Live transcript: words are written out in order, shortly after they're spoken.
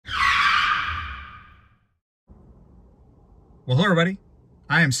Well, hello everybody.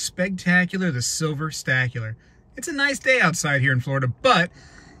 I am Spegtacular, the Silver Stacular. It's a nice day outside here in Florida, but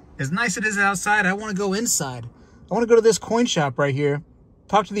as nice as it is outside, I want to go inside. I want to go to this coin shop right here,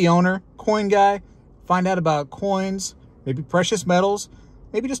 talk to the owner, coin guy, find out about coins, maybe precious metals,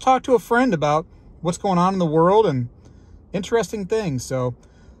 maybe just talk to a friend about what's going on in the world and interesting things. So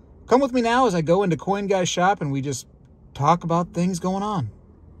come with me now as I go into Coin Guy's shop and we just talk about things going on.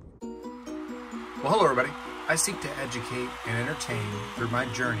 Well, hello everybody. I seek to educate and entertain through my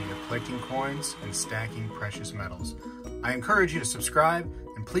journey of collecting coins and stacking precious metals. I encourage you to subscribe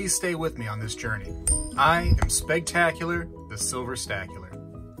and please stay with me on this journey. I am Spegtacular, the Silver Stacular.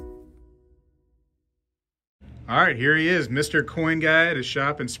 All right, here he is, Mr. Coin Guy at his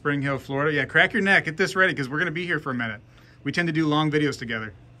shop in Spring Hill, Florida. Yeah, crack your neck, get this ready because we're going to be here for a minute. We tend to do long videos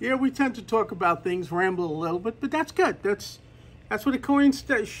together. Yeah, we tend to talk about things, ramble a little bit, but that's good. That's what a coin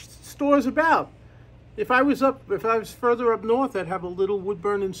store is about. If I was further up north, I'd have a little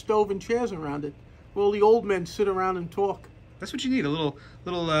wood-burning stove and chairs around it, where all the old men sit around and talk. That's what you need, a little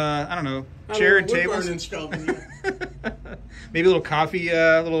I don't know, chair and tables. Stove, yeah. Maybe a little coffee,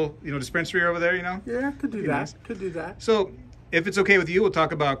 dispensary over there, you know? Yeah, could do that. Nice. Could do that. So, if it's okay with you, we'll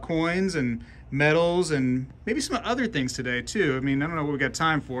talk about coins and metals and maybe some other things today, too. I mean, I don't know what we got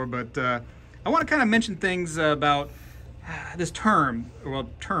time for, but I want to kind of mention things about this terms,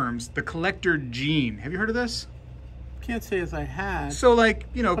 the collector gene. Have you heard of this? Can't say as I had. So, like,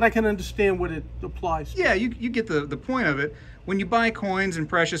 you know, but I can understand what it applies to. Yeah, you get the point of it. When you buy coins and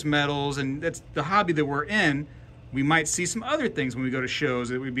precious metals, and that's the hobby that we're in, we might see some other things when we go to shows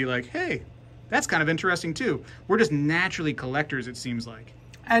that we'd be like, hey, that's kind of interesting too. We're just naturally collectors, it seems like.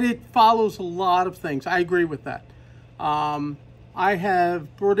 And it follows a lot of things. I agree with that. I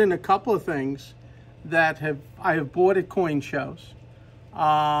have brought in a couple of things that I have bought at coin shows.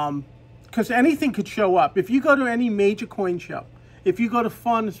 Because anything could show up. If you go to any major coin show, if you go to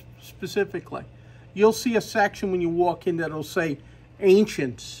Fun specifically, you'll see a section when you walk in that'll say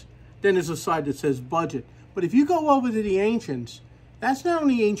Ancients. Then there's a side that says Budget. But if you go over to the Ancients, that's not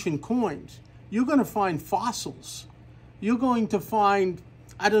only ancient coins. You're going to find fossils. You're going to find,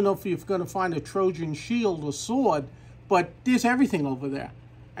 I don't know if you're going to find a Trojan shield or sword, but there's everything over there.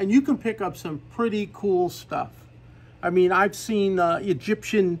 And you can pick up some pretty cool stuff. I mean, I've seen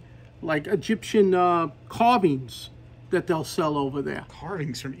Egyptian carvings that they'll sell over there.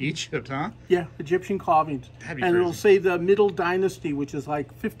 Carvings from Egypt, huh? Yeah, Egyptian carvings. That'd be and crazy. It'll say the Middle Dynasty, which is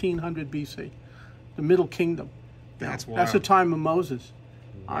like 1500 BC, the Middle Kingdom. That's wild. That's the time of Moses.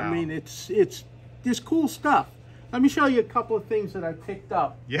 Wow. I mean, it's this cool stuff. Let me show you a couple of things that I picked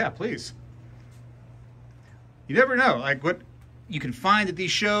up. Yeah, please. You never know, like what you can find at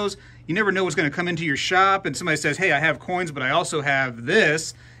these shows. You never know what's going to come into your shop, and somebody says, hey, I have coins, but I also have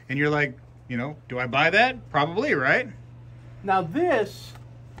this. And you're like, you know, do I buy that? Probably, right? Now this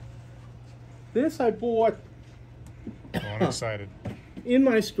I bought Oh, I'm excited. in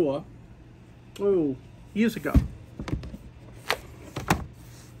my store, years ago.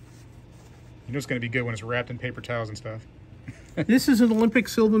 You know it's going to be good when it's wrapped in paper towels and stuff. This is an Olympic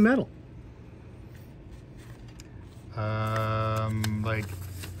silver medal.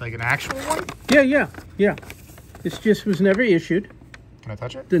 Like an actual one? Yeah. This just was never issued. Can I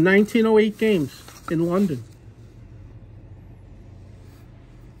touch it? The 1908 games in London.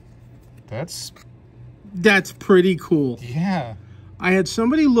 That's pretty cool. Yeah. I had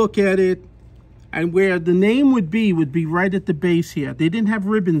somebody look at it, and where the name would be right at the base here. They didn't have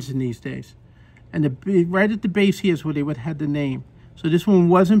ribbons in these days. And right at the base here is where they would have the name. So this one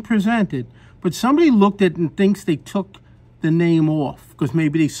wasn't presented. But somebody looked at it and thinks they took the name off because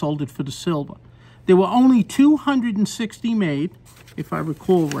maybe they sold it for the silver. There were only 260 made, if I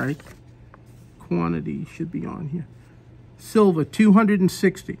recall right. Quantity should be on here. Silver,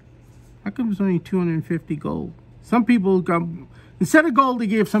 260. How come there's only 250 gold? Some people got, instead of gold, they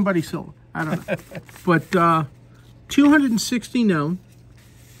gave somebody silver. I don't know. But 260 known.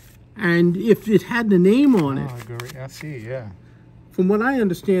 And if it had the name on it, I see, yeah. from what I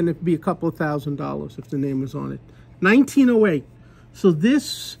understand, it'd be a couple of $1,000s if the name was on it. 1908. So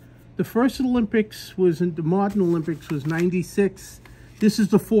this, the first Olympics was in the modern Olympics was 96. This is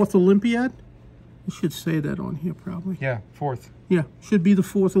the 4th Olympiad. I should say that on here probably. Yeah, 4th. Yeah, should be the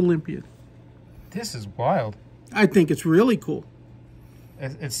 4th Olympiad. This is wild. I think it's really cool.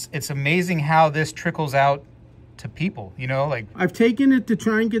 It's amazing how this trickles out to people, you know, like I've taken it to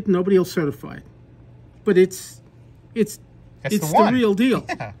try and get nobody else certified. But it's the real deal.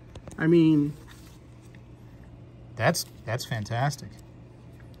 Yeah. I mean, that's fantastic.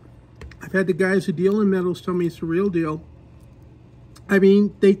 I've had the guys who deal in metals tell me it's the real deal. I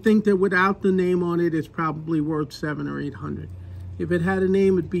mean, they think that without the name on it, it's probably worth $700 or $800. If it had a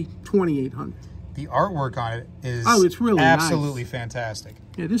name, it'd be $2,800. The artwork on it is it's really absolutely nice. Fantastic.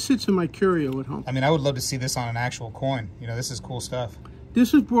 Yeah, this sits in my curio at home. I mean, I would love to see this on an actual coin. You know, this is cool stuff.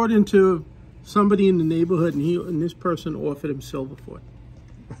 This was brought into somebody in the neighborhood, and this person offered him silver for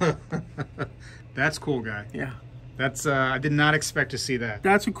it. That's cool, guy. Yeah. That's I did not expect to see that.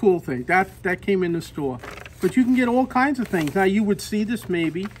 That's a cool thing. That came in the store. But you can get all kinds of things. Now you would see this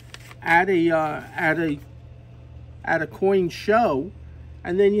maybe at a coin show,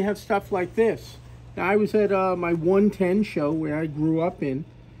 and then you have stuff like this. Now I was at my 110 show where I grew up in,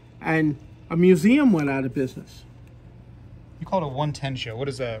 and a museum went out of business. You call it a 110 show. What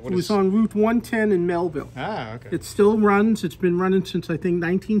is that? It was on Route 110 in Melville. Ah, okay. It still runs. It's been running since, I think,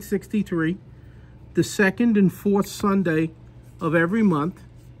 1963. The second and fourth Sunday of every month.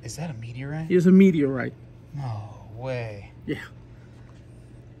 Is that a meteorite? Is a meteorite. No way. Yeah.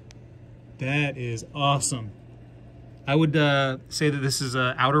 That is awesome. I would say that this is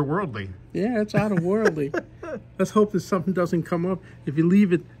outer worldly. Yeah, it's outer worldly. Let's hope that something doesn't come up. If you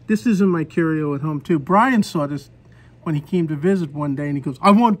leave it, this is in my curio at home too. Brian saw this when he came to visit one day, and he goes,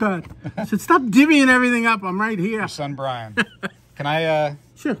 "I want that." I said, "Stop divvying everything up. I'm right here." Your son Brian. Can I?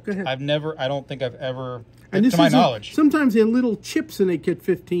 Sure, go ahead. I don't think I've ever, and to my knowledge. Sometimes they're little chips, and they get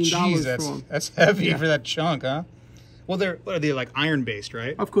 $15 Jeez, for them. That's heavy for that chunk, huh? Well, what are they, like iron based,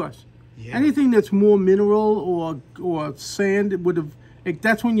 right? Of course. Yeah. Anything that's more mineral or sand, it would have.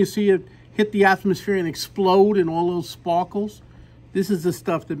 That's when you see it hit the atmosphere and explode, and all those sparkles. This is the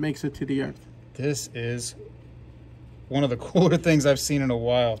stuff that makes it to the earth. This is one of the cooler things I've seen in a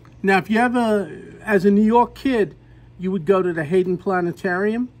while. Now, if you ever, as a New York kid, you would go to the Hayden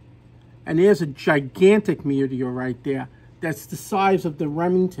Planetarium, and there's a gigantic meteorite there. That's the size of the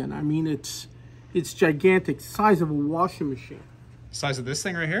Remington. I mean, it's gigantic, the size of a washing machine. The size of this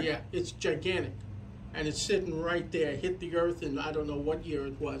thing right here? Yeah, it's gigantic. And it's sitting right there. Hit the earth in, I don't know what year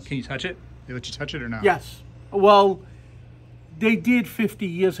it was. Can you touch it? They let you touch it or not? Yes. Well, they did 50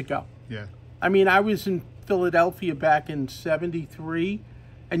 years ago. Yeah. I mean, I was in Philadelphia back in '73,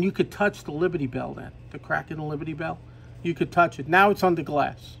 and you could touch the Liberty Bell then. The crack in the Liberty Bell. You could touch it. Now it's under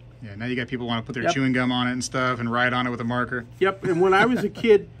glass. Yeah, now you got people want to put their chewing gum on it and stuff and write on it with a marker. Yep, and when I was a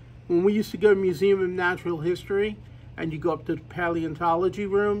kid, when we used to go to Museum of Natural History, and you go up to the paleontology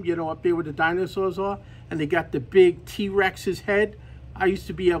room, you know, up there where the dinosaurs are, and they got the big T-Rex's head, I used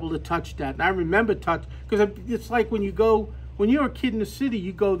to be able to touch that. And I remember because it's like when you're a kid in the city,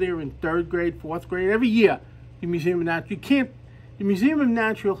 you go there in 3rd grade, 4th grade, every year, the Museum of Natural, the Museum of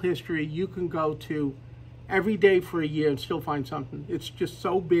Natural History, you can go to every day for a year and still find something. It's just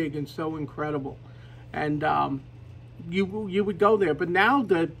so big and so incredible. And you would go there. But now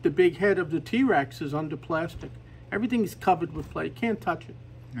the big head of the T-Rex is under plastic. Everything is covered with plastic. Can't touch it.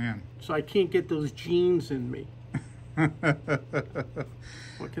 Man. So I can't get those genes in me.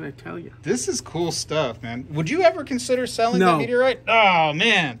 What can I tell you? This is cool stuff, man. Would you ever consider selling No. that meteorite? Oh,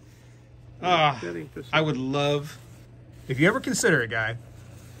 man. That ain't the same. I would love, if you ever consider it, guy,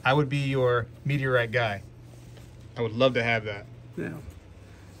 I would be your meteorite guy. I would love to have that. Yeah.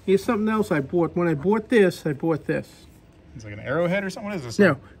 Here's something else I bought. When I bought this, I bought this. It's like an arrowhead or something? What is this?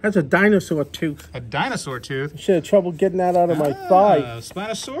 No, that's a dinosaur tooth. A dinosaur tooth? I should have trouble getting that out of my thigh.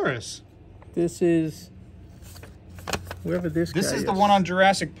 Spinosaurus. This is whoever this guy is. This is the one on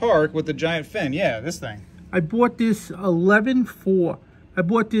Jurassic Park with the giant fin. Yeah, this thing. I bought this 11/4. I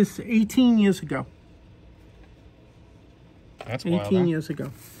bought this 18 years ago. That's wild, 18 years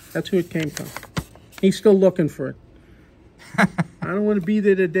ago. That's who it came from. He's still looking for it. I don't want to be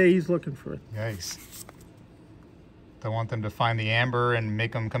there the day he's looking for it. Yikes. I want them to find the amber and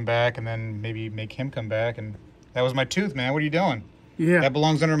make them come back and then maybe make him come back. And that was my tooth, man. What are you doing? Yeah. That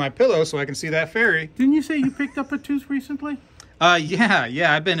belongs under my pillow so I can see that fairy. Didn't you say you picked up a tooth recently?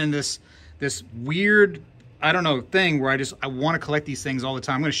 Yeah. I've been in this weird, I don't know, thing where I want to collect these things all the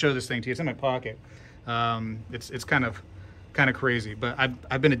time. I'm going to show this thing to you. It's in my pocket. It's kind of crazy, but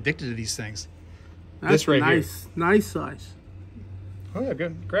I've been addicted to these things. That's this right here. Nice size. Oh yeah,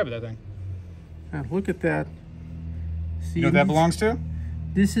 good. Grab that thing. Now look at that. See, You know what that belongs to?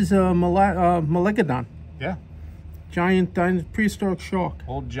 This is a Megalodon. Yeah. Giant prehistoric shark.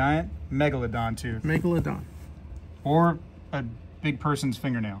 Old giant megalodon tooth. Megalodon. Or a big person's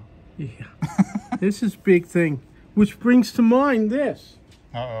fingernail. Yeah. This is big thing. Which brings to mind this.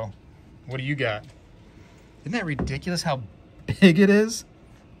 Uh-oh. What do you got? Isn't that ridiculous how big it is?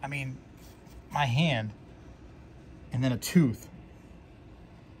 I mean, my hand. And then a tooth.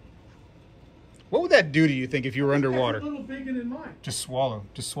 What would that do to you, think, if you were underwater? That's a little bigger than mine. Just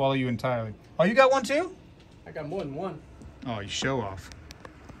swallow you entirely. Oh, you got one too? I got more than one. Oh, you show off.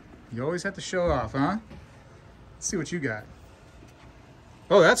 You always have to show off, huh? Let's see what you got.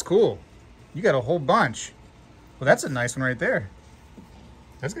 Oh, that's cool. You got a whole bunch. Well, that's a nice one right there.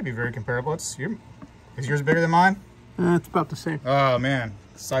 That's gonna be very comparable. Is yours bigger than mine? It's about the same. Oh man,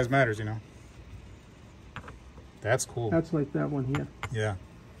 size matters, you know. That's cool. That's like that one here. Yeah.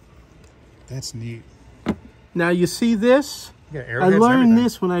 That's neat. Now you see this? You got I arrowheads and learned everything.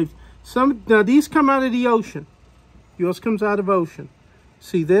 this when now these come out of the ocean. Yours comes out of ocean.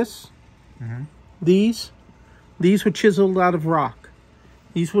 See this? Mm-hmm. These were chiseled out of rock.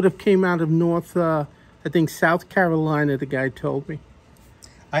 These would have came out of North, I think South Carolina, the guy told me.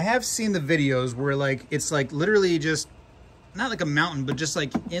 I have seen the videos where like it's like literally just not like a mountain, but just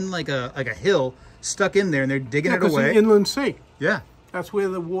like in like a hill stuck in there, and they're digging it away. The inland sea. Yeah, that's where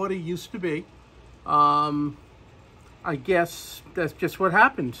the water used to be. I guess that's just what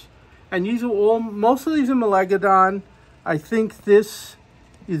happens. And these are most of these are Megalodon. I think this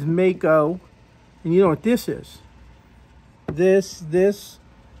is Mako, and you know what this is? This.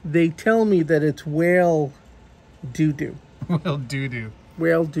 They tell me that it's whale doo-doo. Whale doo-doo.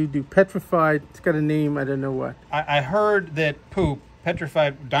 Whale doo-doo. Petrified. It's got a name. I don't know what. I heard that poop,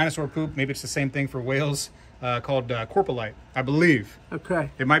 petrified dinosaur poop, maybe it's the same thing for whales, called corpulite, I believe.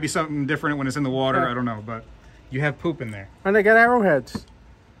 Okay. It might be something different when it's in the water. I don't know, but you have poop in there. And I got arrowheads.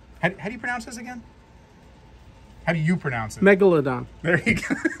 How do you pronounce this again? How do you pronounce it? Megalodon. There you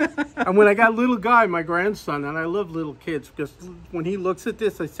go. And when I got little Guy, my grandson, and I love little kids, because when he looks at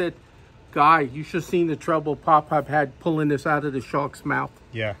this, I said, Guy, you should have seen the trouble Pop had pulling this out of the shark's mouth.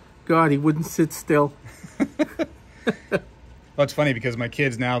 Yeah. God, he wouldn't sit still. Well, it's funny because my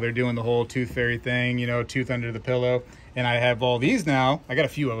kids now, they're doing the whole tooth fairy thing, you know, tooth under the pillow. And I have all these now. I got a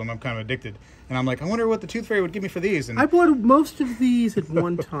few of them. I'm kind of addicted. And I'm like, I wonder what the tooth fairy would give me for these. And I bought most of these at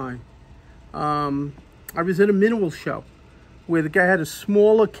one time. I was at a mineral show where the guy had a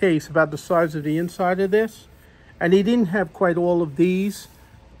smaller case about the size of the inside of this. And he didn't have quite all of these,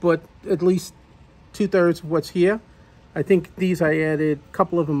 but at least 2/3 of what's here. I think these I added, a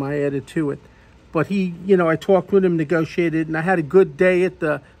couple of them I added to it. But he, you know, I talked with him, negotiated, and I had a good day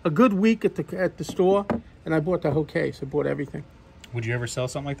a good week at the store, and I bought the whole case. I bought everything. Would you ever sell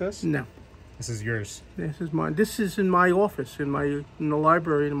something like this? No. This is yours. This is mine. This is in my office, in the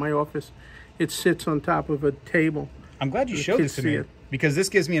library, in my office. It sits on top of a table. I'm glad you showed this to me because this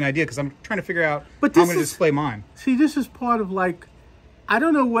gives me an idea because I'm trying to figure out how I'm going to display mine. See, this is part of like, I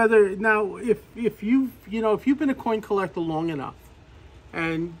don't know whether now if you've been a coin collector long enough,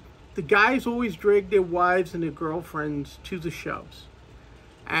 and the guys always drag their wives and their girlfriends to the shows,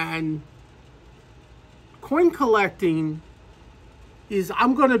 and coin collecting is,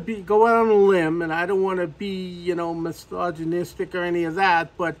 I'm going to go out on a limb, and I don't want to be, you know, misogynistic or any of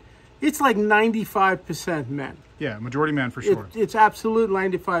that, but it's like 95% men. Yeah, majority men for sure. It's absolute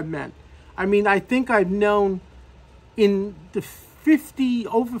 95 men. I mean, I think I've known in the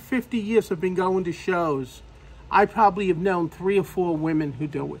over 50 years I've been going to shows, I probably have known 3 or 4 women who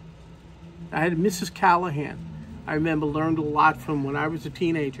do it. I had Mrs. Callahan. I remember learned a lot from when I was a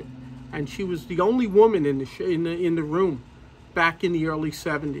teenager, and she was the only woman in the room back in the early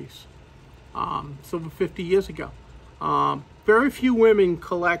 70s. So over 50 years ago. Very few women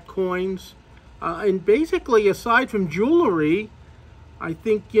collect coins, and basically, aside from jewelry, I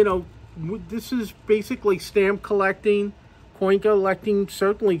think, you know, this is basically stamp collecting, coin collecting,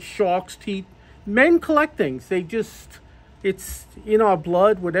 certainly shark's teeth. Men collect things. They just, it's, you know,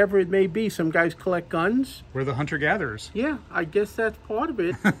 blood, whatever it may be. Some guys collect guns. We're the hunter-gatherers. Yeah, I guess that's part of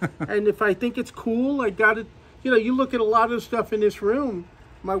it. And if I think it's cool, I got it. You know, you look at a lot of the stuff in this room.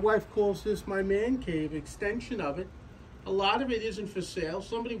 My wife calls this my man cave, extension of it. A lot of it isn't for sale.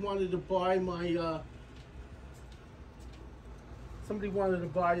 Somebody wanted to buy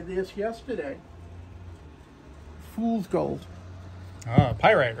this yesterday. Fool's gold. Ah,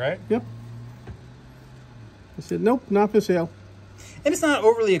 pyrite, right? Yep. I said, nope, not for sale. And it's not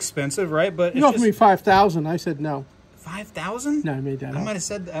overly expensive, right? But You offered me $5,000. I said no. 5,000? No, I made that up. I might have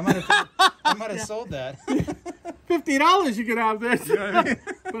said that. I might have sold that. $50 you could have this. You know what I mean?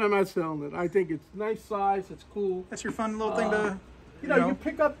 But I'm not selling it. I think it's nice size. It's cool. That's your fun little thing to, you know, you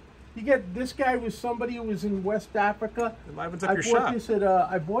pick up. You get, this guy was somebody who was in West Africa. It livens up your shop.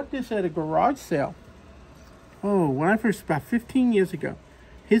 I bought this at a garage sale. Oh, when I first, about 15 years ago.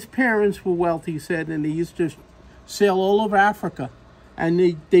 His parents were wealthy, he said, and they used to sail all over Africa.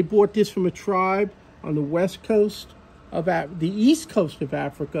 And they bought this from a tribe on the west coast of the east coast of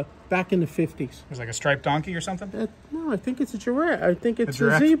Africa back in the 50s. It was like a striped donkey or something? No, I think it's a giraffe. I think it's a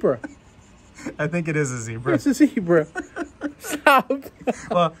a zebra. I think it is a zebra. It's a zebra. Stop.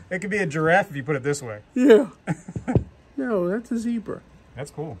 Well, it could be a giraffe if you put it this way. Yeah. No, that's a zebra.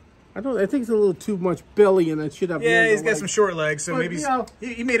 That's cool. I think it's a little too much belly, and it should have. Yeah, he's got legs. some short legs, so But, maybe you know,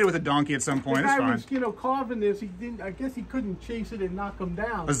 he made it with a donkey at some point. The It's guy fine. was, you know, carving this. He didn't. I guess he couldn't chase it and knock him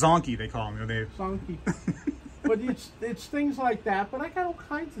down. A zonkey, they call him. Zonky. But it's things like that. But I got all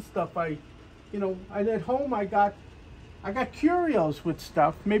kinds of stuff. And at home I got curios with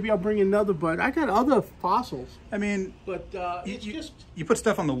stuff. Maybe I'll bring another, but I got other fossils. I mean, but you put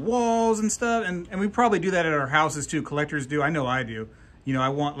stuff on the walls and stuff, and we probably do that at our houses too. Collectors do. I know I do. You know, I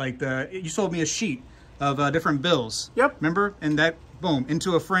want like you sold me a sheet of different bills. Yep. Remember? And that, boom,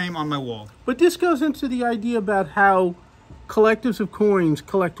 into a frame on my wall. But this goes into the idea about how collectors of coins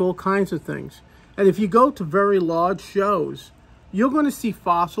collect all kinds of things. And if you go to very large shows, you're going to see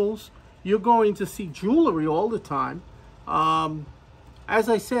fossils. You're going to see jewelry all the time. As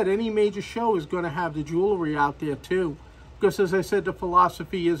I said, any major show is going to have the jewelry out there too. Because as I said, the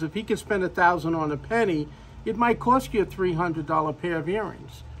philosophy is if he can spend $1,000 on a penny, it might cost you a $300 pair of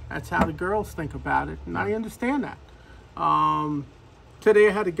earrings. That's how the girls think about it, and I understand that. Today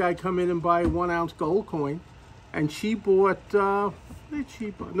I had a guy come in and buy a 1-ounce gold coin, and she bought, she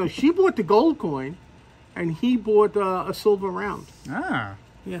bought the gold coin, and he bought a silver round. Ah.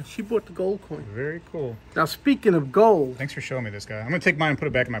 Yeah, she bought the gold coin. Very cool. Now, speaking of gold. Thanks for showing me this guy. I'm going to take mine and put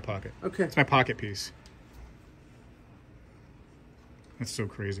it back in my pocket. Okay. It's my pocket piece. That's so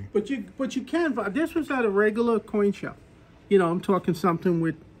crazy. But you can. This was at a regular coin shop. You know, I'm talking something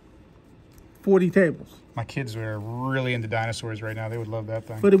with 40 tables. My kids are really into dinosaurs right now. They would love that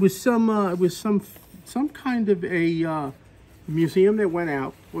thing. But it was some kind of a museum that went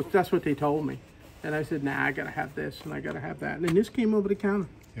out. Well, that's what they told me. And I said, nah, I got to have this and I got to have that. And then this came over the counter.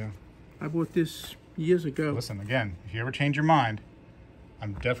 Yeah. I bought this years ago. Listen, again, if you ever change your mind,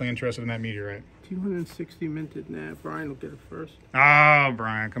 I'm definitely interested in that meteorite. 260 minted. Nah, Brian will get it first. Oh,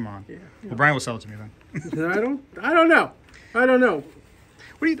 Brian, come on. Yeah. Well, Brian will sell it to me then. I don't know.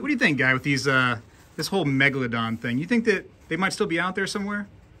 What do you think, Guy, with these this whole megalodon thing? You think that they might still be out there somewhere?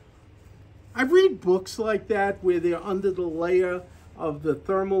 I read books like that where they're under the layer of the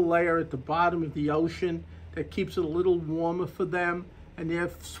thermal layer at the bottom of the ocean that keeps it a little warmer for them, and they're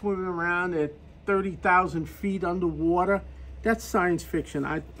swimming around at 30,000 feet underwater. That's science fiction.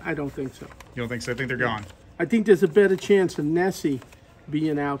 I don't think so. You don't think so? I think they're gone. I think there's a better chance of Nessie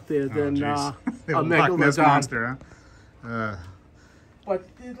being out there than a megalodon monster, huh? But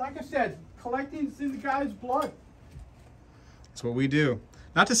like I said, collecting's in the guy's blood. That's what we do.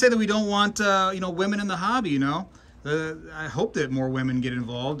 Not to say that we don't want women in the hobby. You know, I hope that more women get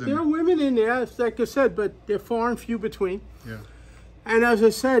involved. There are women in there, like I said, but they're far and few between. Yeah. And as I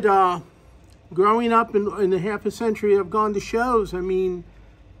said, growing up in a half a century, I've gone to shows. I mean,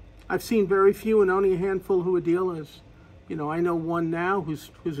 I've seen very few and only a handful who are dealers. You know, I know one now who's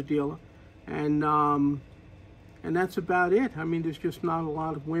a dealer, and that's about it. I mean, there's just not a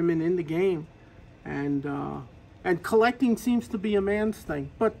lot of women in the game, and collecting seems to be a man's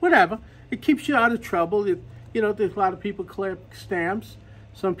thing. But whatever, it keeps you out of trouble. There's a lot of people collect stamps.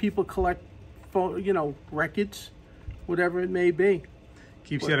 Some people collect, records, whatever it may be.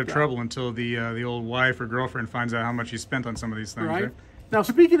 Keeps you out of trouble until the old wife or girlfriend finds out how much you spent on some of these things. Right. Now,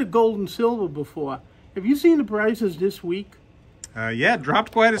 speaking of gold and silver before, have you seen the prices this week? Yeah, it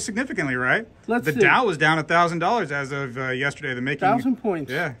dropped quite significantly, right? The Dow was down $1,000 as of yesterday. The making 1,000 points.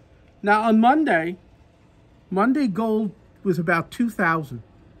 Yeah. Now on Monday gold was about 2,000.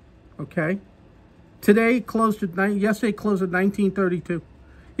 Okay. Yesterday closed at 1932.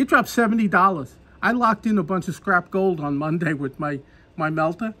 It dropped $70. I locked in a bunch of scrap gold on Monday with my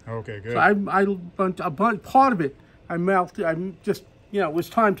melter. Okay, good. So part of it I melted. It was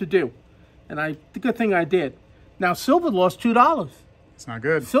time to do, and the good thing I did. Now silver lost $2. It's not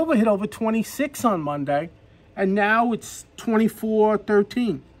good. Silver hit over 26 on Monday, and now it's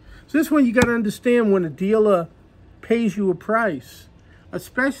 24.13. So this one you got to understand when a dealer pays you a price,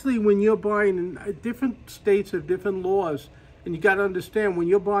 especially when you're buying in different states have different laws, and you got to understand when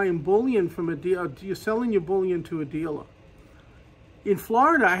you're buying bullion from a dealer, you're selling your bullion to a dealer. In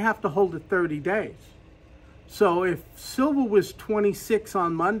Florida, I have to hold it 30 days. So if silver was 26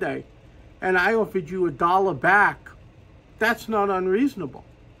 on Monday, and I offered you $1 back, that's not unreasonable.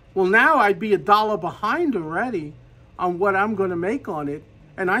 Well, now I'd be $1 behind already on what I'm going to make on it,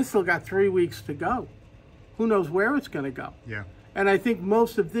 and I still got 3 weeks to go. Who knows where it's going to go? Yeah. And I think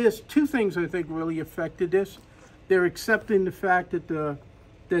most of this, two things I think really affected this. They're accepting the fact that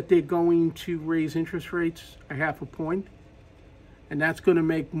they're going to raise interest rates 0.5 point, and that's going to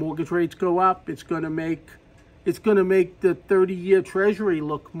make mortgage rates go up. It's going to make the 30-year Treasury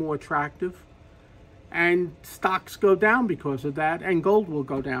look more attractive, and stocks go down because of that, and gold will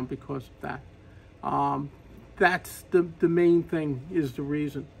go down because of that. That's the main thing, is the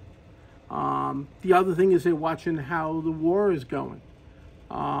reason. The other thing is they're watching how the war is going.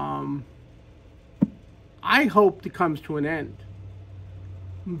 I hope it comes to an end.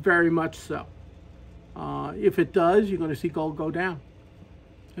 Very much so. If it does, you're going to see gold go down.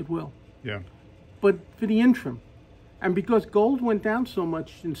 It will. Yeah. But for the interim, and because gold went down so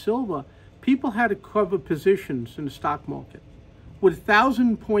much in silver, people had to cover positions in the stock market. With a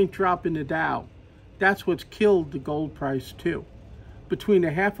 1,000-point drop in the Dow, that's what's killed the gold price too. Between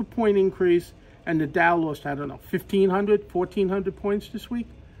a 0.5 point increase and the Dow lost, I don't know, 1,500, 1,400 points this week,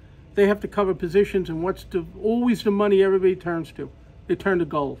 they have to cover positions, and what's always the money everybody turns to? They turn to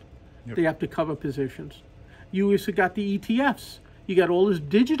gold. Yep. They have to cover positions. You also got the ETFs. You got all this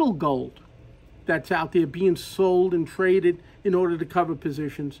digital gold that's out there being sold and traded in order to cover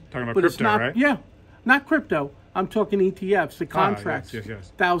positions. Talking about but crypto, it's not, right? Yeah, not crypto. I'm talking ETFs, the contracts.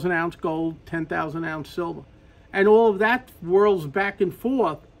 Yes. 1,000-ounce gold, 10,000-ounce silver. And all of that whirls back and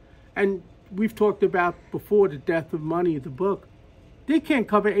forth. And we've talked about before the Death of Money, the book. They can't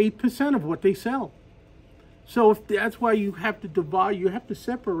cover 8% of what they sell. So if that's why you have to divide, you have to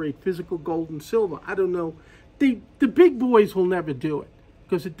separate physical gold and silver. I don't know. The big boys will never do it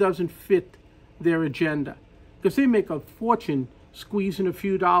because it doesn't fit their agenda. Because they make a fortune squeezing a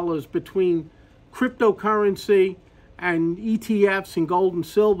few dollars between cryptocurrency and ETFs and gold and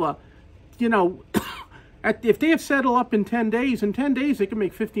silver. You know, if they have settled up in 10 days, they can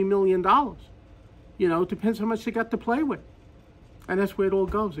make $50 million. You know, it depends how much they got to play with. And that's where it all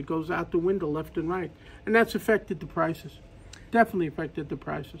goes. It goes out the window left and right. And that's affected the prices. Definitely affected the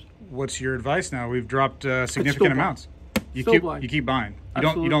prices. What's your advice now? We've dropped significant amounts. You keep buying.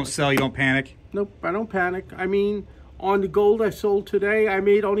 You don't sell, you don't panic. Nope, I don't panic. I mean, on the gold I sold today, I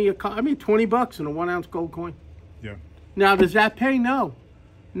made $20 in a 1-ounce gold coin. Yeah. Now, does that pay? No.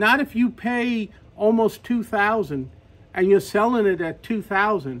 Not if you pay almost $2,000 and you're selling it at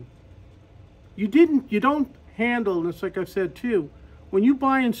 $2,000. You don't handle, and it's like I said too, when you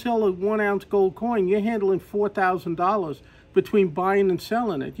buy and sell a 1-ounce gold coin, you're handling $4,000 between buying and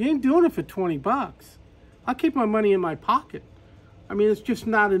selling it. You ain't doing it for $20. I'll keep my money in my pocket. I mean, it's just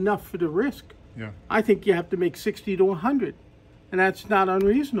not enough for the risk. Yeah. I think you have to make 60 to 100, and that's not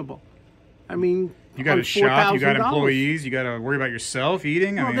unreasonable. I mean, you got a shop, you got employees, you got to worry about yourself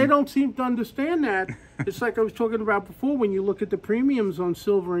eating. Well, they don't seem to understand that. It's like I was talking about before when you look at the premiums on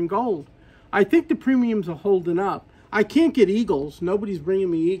silver and gold. I think the premiums are holding up. I can't get Eagles. Nobody's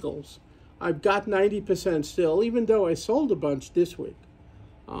bringing me Eagles. I've got 90% still, even though I sold a bunch this week.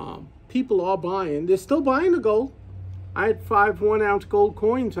 People are buying. They're still buying the gold. I had 5 1-ounce gold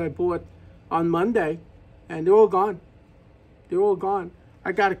coins I bought on Monday, and they're all gone. They're all gone.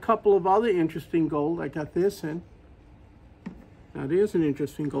 I got a couple of other interesting gold. I got this in. Now, there's an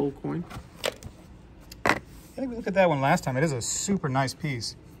interesting gold coin. I think we looked at that one last time. It is a super nice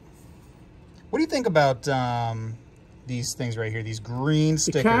piece. What do you think about these things right here, these green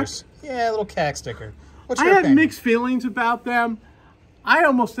stickers? Yeah, a little CAC sticker. What's your opinion? I have mixed feelings about them. I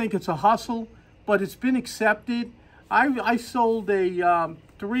almost think it's a hustle, but it's been accepted. I sold a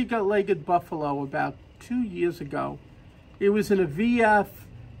 3-legged buffalo about 2 years ago. It was in a VF.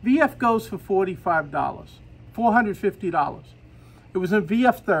 VF goes for $45, $450. It was in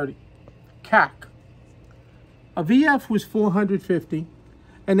VF 30, CAC. A VF was $450,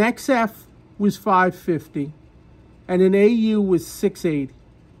 an XF was $550, and an AU was $680.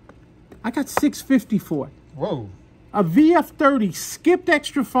 I got $650 for it. Whoa. A VF30 skipped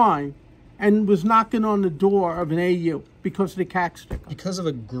extra fine and was knocking on the door of an AU because of the CAC sticker. Because of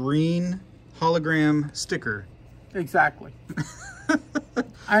a green hologram sticker. Exactly.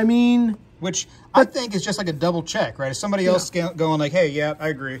 I mean... Which I think is just like a double check, right? If somebody else going like, hey, yeah, I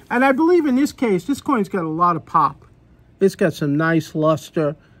agree. And I believe in this case, this coin's got a lot of pop. It's got some nice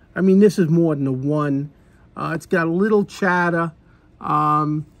luster. I mean, this is more than a 1. It's got a little chatter.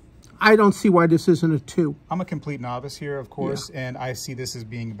 I don't see why this isn't a 2. I'm a complete novice here, of course, and I see this as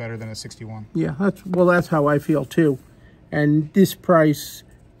being better than a 61. Yeah, that's how I feel too. And this price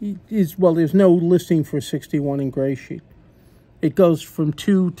is, well, there's no listing for 61 in gray sheet. It goes from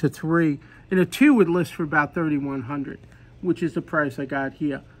 2 to 3. In a 2 would list for about $3,100, which is the price I got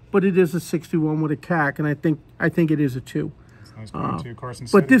here. But it is a 61 with a CAC, and I think it is a 2. Nice coin too, Carson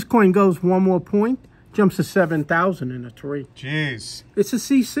City. But this coin goes one more point, jumps to 7,000 in a 3. Jeez. It's a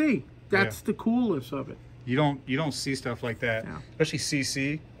CC. That's the coolness of it. You don't see stuff like that, especially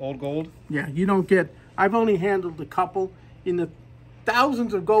CC, old gold. Yeah, you don't get. I've only handled a couple in the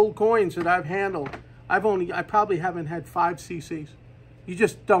thousands of gold coins that I've handled. I probably haven't had 5 CCs. You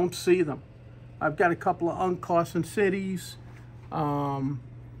just don't see them. I've got a couple of Carson Cities.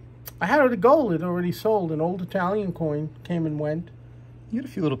 I had it a gold. It already sold. An old Italian coin came and went. You had a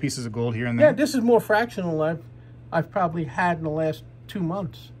few little pieces of gold here and there. Yeah, this is more fractional I've probably had in the last 2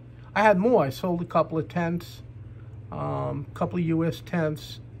 months. I had more. I sold a couple of tenths, couple of U.S.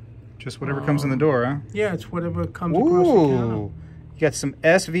 tenths. Just whatever comes in the door, huh? Yeah, it's whatever comes across the counter. You got some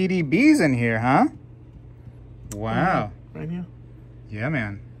SVDBs in here, huh? Wow. Right here. Yeah,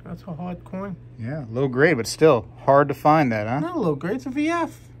 man. That's a hard coin. Yeah, low grade, but still hard to find that, huh? Not a low grade. It's a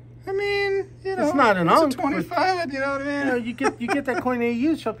VF. I mean, you know, it's not an it's unk, a 25, you know what I mean? You know, you get that coin they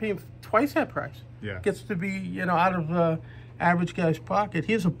use, you'll pay twice that price. Yeah. It gets to be, you know, out of the average guy's pocket.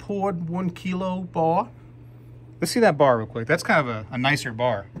 Here's a poured 1 kilo bar. Let's see that bar real quick. That's kind of a nicer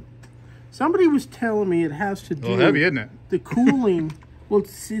bar. Somebody was telling me it has to do a little heavy, isn't it? The cooling. Well,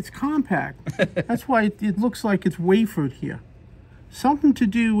 it's compact. That's why it looks like it's wafered here. Something to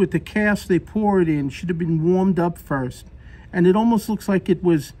do with the cast they pour it in. Should have been warmed up first. And it almost looks like it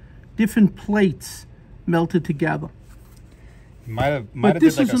was different plates melted together. Might have but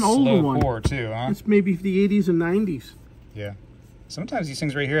this did like is a an older slow one. pour too, huh? It's maybe the 80s and 90s. Yeah. Sometimes these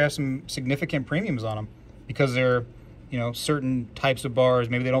things right here have some significant premiums on them because they're, you know, certain types of bars.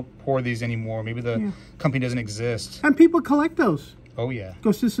 Maybe they don't pour these anymore. Maybe the company doesn't exist. And people collect those. Oh yeah.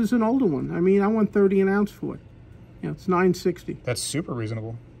 Because this is an older one. I mean, I want 30 an ounce for it. Yeah, it's $9.60. That's super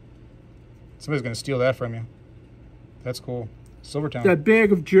reasonable. Somebody's gonna steal that from you. That's cool. Silvertown. That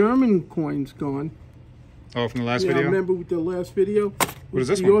bag of German coins gone. Oh, from the last Yeah, video? I remember with the last video. What is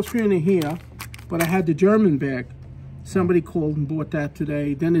this the one? Austrian are here, but I had the German bag. Somebody called and bought that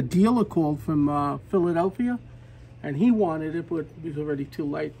today. Then a dealer called from Philadelphia, and he wanted it, but it was already too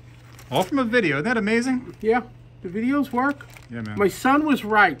late. All from a video. Isn't that amazing? Yeah, the videos work. Yeah, man. My son was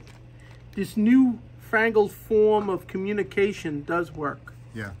right. This new fangled form of communication does work.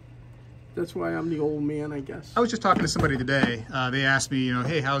 Yeah. That's why I'm the old man, I guess. I was just talking to somebody today. They asked me, you know,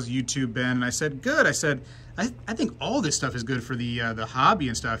 hey, how's YouTube been? And I said, good. I said, I think all this stuff is good for the hobby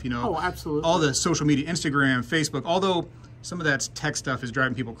and stuff, you know. Oh, absolutely. All the social media, Instagram, Facebook, although some of that tech stuff is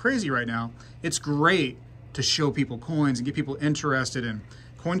driving people crazy right now, it's great to show people coins and get people interested in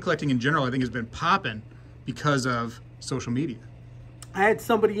coin collecting in general. I think has been popping because of social media. I had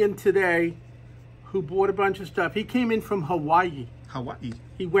somebody in today who bought a bunch of stuff. He came in from Hawaii. Hawaii.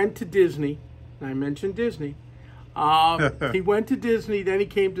 He went to Disney. And I mentioned Disney. He went to Disney, then he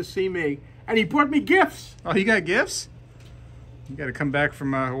came to see me. And he brought me gifts. Oh, you got gifts? You got to come back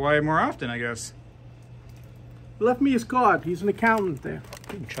from Hawaii more often, I guess. He left me his card. He's an accountant there.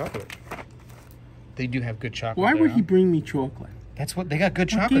 Ooh, chocolate. They do have good chocolate. Why there, would huh? he bring me chocolate? That's what they got.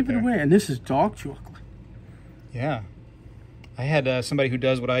 Good I chocolate gave it there. away. And this is dark chocolate. Yeah. I had somebody who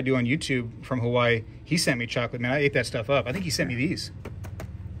does what I do on YouTube from Hawaii. He sent me chocolate. Man, I ate that stuff up. I think he sent me these.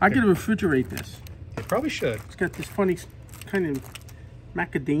 I gotta refrigerate this. You probably should. It's got this funny kind of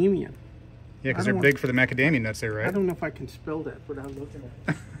macadamia. Yeah, because I they're don't big for the macadamia nuts there, right? I don't know if I can spell that without looking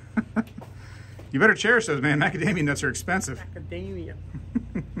at it. You better cherish those, man. Macadamia nuts are expensive. Macadamia.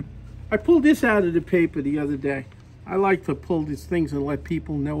 I pulled this out of the paper the other day. I like to pull these things and let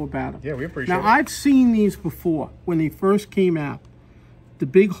people know about them. Yeah, we appreciate Now, it. I've seen these before when they first came out. The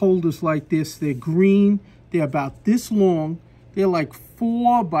big holders like this, they're green. They're about this long. They're like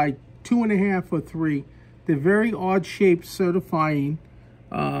 4 by 2.5 or 3. They're very odd-shaped, certifying.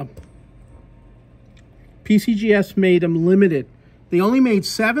 PCGS made them limited. They only made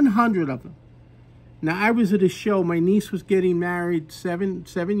 700 of them. Now, I was at a show. My niece was getting married seven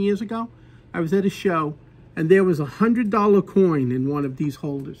years ago. I was at a show, and there was a $100 coin in one of these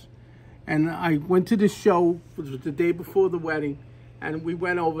holders. And I went to the show. It was the day before the wedding. And we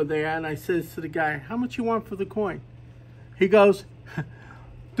went over there, and I says to the guy, how much you want for the coin? He goes,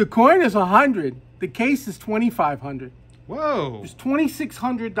 the coin is 100. The case is 2,500. Whoa. It's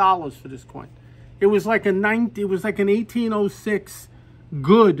 $2,600 for this coin. It was like an 1806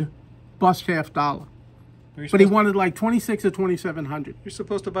 good bust half dollar. But he wanted like 26 or 2,700. You're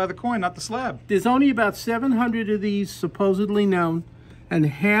supposed to buy the coin, not the slab. There's only about 700 of these supposedly known, and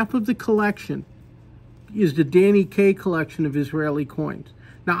half of the collection is the Danny Kaye collection of Israeli coins.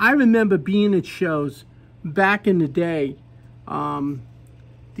 Now, I remember being at shows back in the day.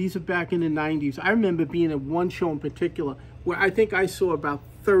 These are back in the 90s. I remember being at one show in particular where I think I saw about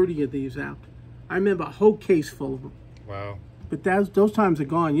 30 of these out. I remember a whole case full of them. Wow. But those times are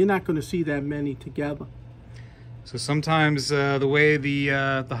gone. You're not going to see that many together. So sometimes the way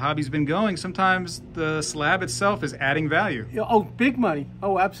the hobby's been going, sometimes the slab itself is adding value. Oh, big money.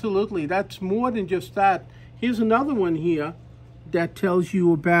 Oh, absolutely. That's more than just that. Here's another one here that tells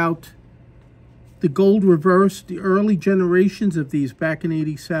you about the gold reverse, the early generations of these back in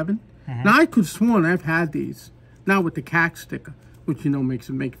 '87. Now, I could have sworn I've had these. Now with the CAC sticker, which, you know, makes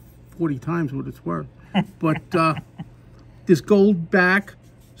it make 40 times what it's worth. But this gold back,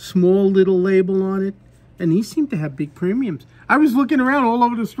 small little label on it, and these seem to have big premiums. I was looking around all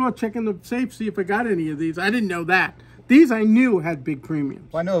over the store, checking the safe, see if I got any of these. I didn't know that. These I knew had big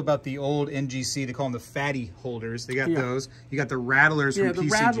premiums. Well, I know about the old NGC. They call them the fatty holders. They got those. You got the rattlers from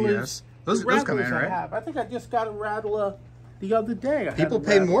PCGS. Rattlers, those come in, right? I think I just got a rattler the other day. People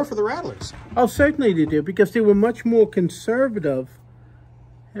pay more for the rattlers. Oh, certainly they do, because they were much more conservative.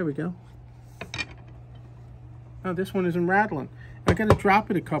 There we go. Oh, this one isn't rattling. I got to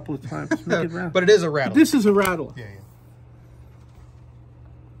drop it a couple of times. But it is a rattle. This is a rattler. Yeah.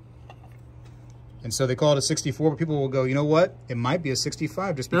 And so they call it a 64, but people will go, you know what? It might be a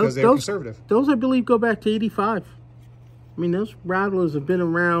 65 just because they're conservative. Those, I believe, go back to 85. I mean, those rattlers have been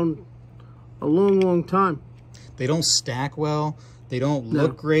around a long, long time. They don't stack well. They don't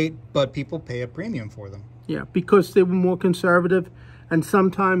look great, but people pay a premium for them. Yeah, because they were more conservative, and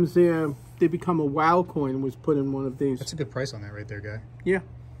sometimes they become a wow coin was put in one of these. That's a good price on that right there, guy. Yeah.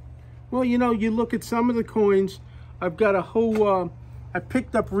 Well, you know, you look at some of the coins. I've got a whole... I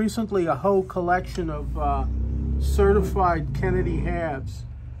picked up recently a whole collection of certified Kennedy halves,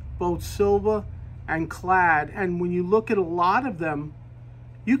 both silver and clad. And when you look at a lot of them,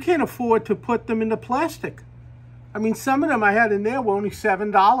 you can't afford to put them into plastic. I mean, some of them I had in there were only $7,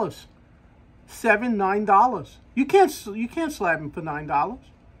 $7, $9. You can't slab them for $9.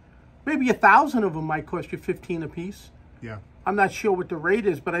 Maybe 1,000 of them might cost you $15 a piece. Yeah. I'm not sure what the rate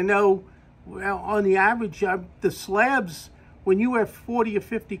is, but I know, well, on the average, the slabs. When you have 40 or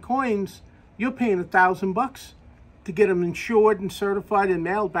 50 coins, you're paying $1,000 to get them insured and certified and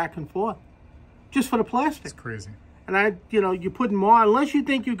mailed back and forth, just for the plastic. It's crazy. And you put them on, unless you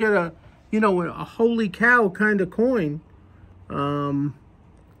think you get a holy cow kind of coin.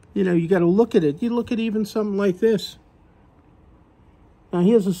 You got to look at it. You look at even something like this. Now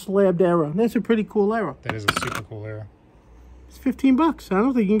here's a slabbed arrow. That's a pretty cool arrow. That is a super cool arrow. It's $15. I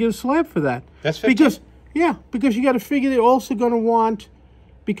don't think you can get a slab for that. That's 15? Because you got to figure they're also going to want,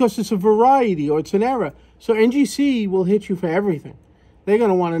 because it's a variety or it's an error. So NGC will hit you for everything. They're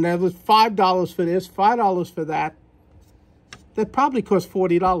going to want another $5 for this, $5 for that. That probably costs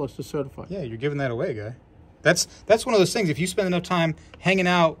 $40 to certify. Yeah, you're giving that away, guy. That's one of those things. If you spend enough time hanging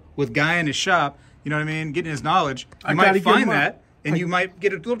out with Guy in his shop, you know what I mean, getting his knowledge, you might find that, and you might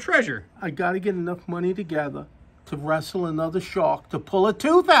get a little treasure. I got to get enough money together to wrestle another shark, to pull a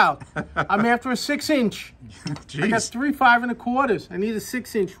tooth out. I'm after a 6-inch. I got 3 5 1/4. I need a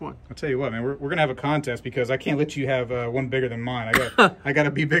 6-inch one. I'll tell you what, man, we're gonna have a contest because I can't let you have one bigger than mine. I got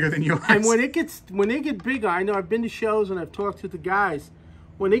to be bigger than yours. And when they get bigger, I know I've been to shows and I've talked to the guys.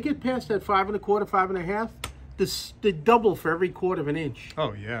 When they get past that 5 1/4, 5 1/2, they double for every 1/4 inch.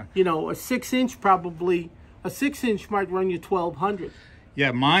 Oh yeah. You know, a 6-inch a 6-inch might run you $1,200.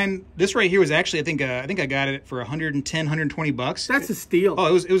 Yeah, mine. This right here was actually, I think I got it for $110, $120. That's a steal.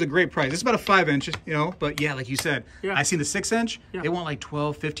 Oh, it was a great price. It's about a 5-inch, But yeah, like you said, I seen the 6-inch. Yeah. They want like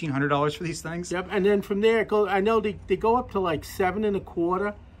 $1,200, $1,500 for these things. Yep, and then from there it goes. I know they go up to like 7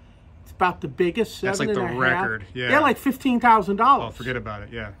 1/4. It's about the biggest. 7 That's like the record. Yeah, they're like $15,000. Oh, forget about it.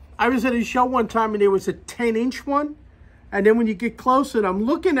 Yeah. I was at a show one time and there was a 10-inch one, and then when you get closer, and I'm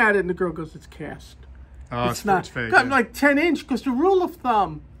looking at it, and the girl goes, "It's cast." Oh, it's not. It's fake. I'm like 10-inch, because the rule of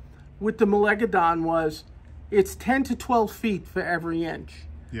thumb with the Melegodon was it's 10 to 12 feet for every inch.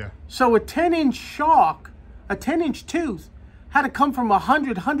 Yeah. So a 10-inch shark, a 10-inch tooth, had to come from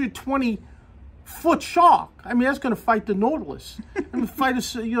 120-foot shark. I mean, that's going to fight the Nautilus. and fight a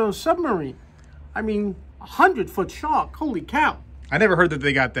submarine. I mean, 100-foot shark. Holy cow. I never heard that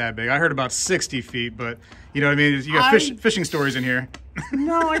they got that big. I heard about 60 feet, but you know what I mean? You got fishing stories in here.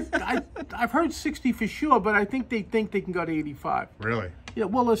 No, I've heard 60 for sure, but I think they can go to 85. Really? Yeah,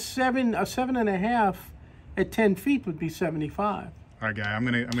 well, a 7 1/2 at 10 feet would be 75. All right, Guy, I'm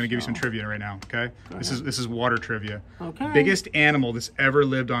gonna give you some trivia right now, okay? This is water trivia. Okay. Biggest animal that's ever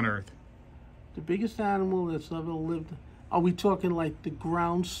lived on Earth. The biggest animal that's ever lived. Are we talking like the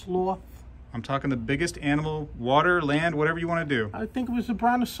ground sloth? I'm talking the biggest animal, water, land, whatever you want to do. I think it was the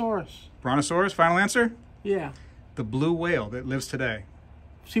brontosaurus. Brontosaurus, final answer? Yeah. The blue whale that lives today.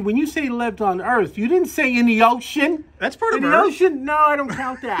 See, when you say lived on Earth, you didn't say in the ocean. That's part of Earth. In the ocean? No, I don't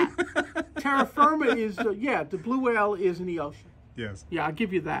count that. Terra firma is, the blue whale is in the ocean. Yes. Yeah, I'll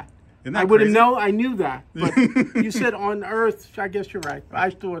give you that. Isn't that I would have crazy? I knew that. But you said on Earth, I guess you're right.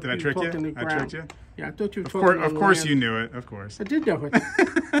 I thought Did I you trick were you? talking the ground. I tricked you? Yeah, I thought you were talking on Of course land. you knew it. Of course. I did know it.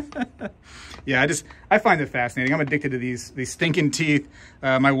 Yeah, I find it fascinating. I'm addicted to these stinking teeth.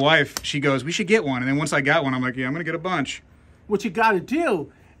 My wife, she goes, we should get one. And then once I got one, I'm like, yeah, I'm going to get a bunch. What you got to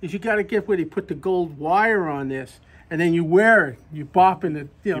do is you got to get where they put the gold wire on this. and then you wear it. You bopping it,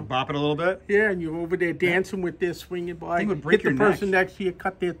 You bop it a little bit? Yeah, and you're over there dancing with this, swinging by. It would break hit the your person next to you,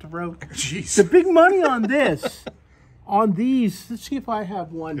 cut their throat. Jeez. The big money on this, on these, let's see if I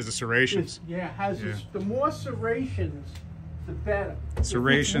have one. Is the serrations. The more serrations, the better.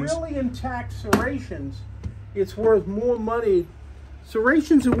 Serrations. If it's really intact serrations, it's worth more money.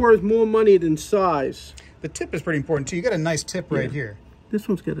 Serrations are worth more money than size. The tip is pretty important too. You got a nice tip right here. This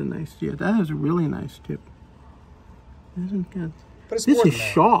one's got a nice tip. That has a really nice tip. But it's this more is than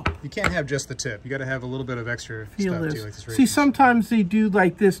that. sharp. You can't have just the tip. You got to have a little bit of extra Feel stuff this. too. Like this. See, sometimes they do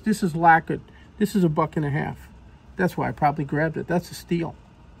like this. This is lacquered. This is $1.50. That's why I probably grabbed it. That's a steel.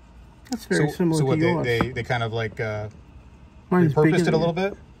 That's very similar to yours. They kind of like Mine's repurposed it a little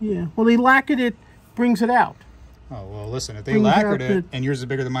bit? Yeah. Well, they lacquered it, brings it out. Oh, well, listen. If they lacquered it and yours is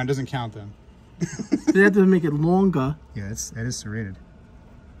bigger than mine, doesn't count then. That doesn't make it longer. Yeah, it is serrated.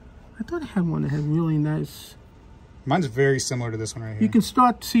 I thought I had one that had really nice. Mine's very similar to this one right here. You can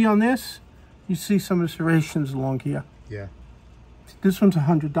start to see on this, you see some of the serrations along here. Yeah. This one's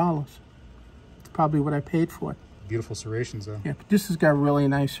 $100. It's probably what I paid for it. Beautiful serrations, though. Yeah, but this has got really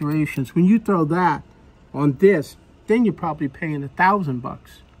nice serrations. When you throw that on this, then you're probably paying $1,000.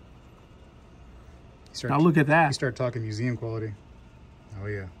 Now look at that. You start talking museum quality. Oh,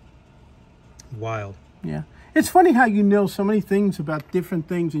 yeah. Wild. Yeah. It's funny how you know so many things about different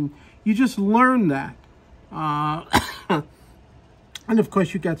things, and you just learn that. And, of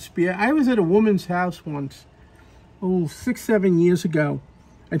course, you got spear. I was at a woman's house once, 6, 7 years ago,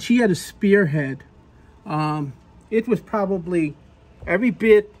 and she had a spearhead. It was probably every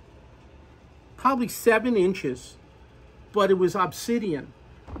bit, probably 7 inches, but it was obsidian,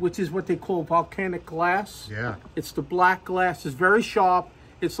 which is what they call volcanic glass. Yeah. It's the black glass. It's very sharp.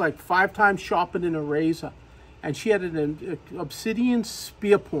 It's like 5 times sharper than a razor. And she had an obsidian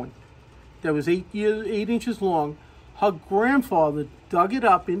spear point that was 8 inches long. Her grandfather dug it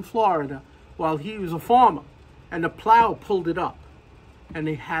up in Florida while he was a farmer, and the plow pulled it up, and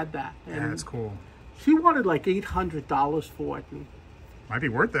they had that. And yeah, that's cool. She wanted like $800 for it. And might be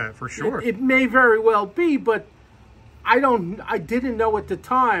worth that for sure. It may very well be, but I didn't know at the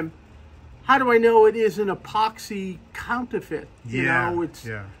time. How do I know it is an epoxy counterfeit? You know,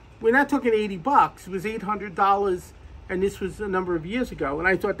 we're not talking $80. It was $800, and this was a number of years ago. And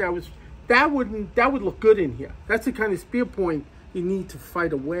I thought that would look good in here. That's the kind of spear point you need to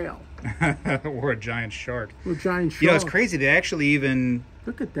fight a whale or a giant shark. Or a giant shark. You know, it's crazy. They actually even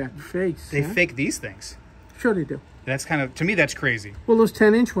look at that face. They fake these things. Sure they do. That's kind of, to me, that's crazy. Well, those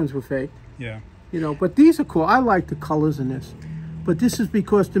 10-inch ones were fake. Yeah. You know, but these are cool. I like the colors in this. But this is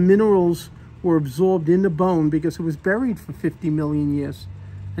because the minerals were absorbed in the bone because it was buried for 50 million years.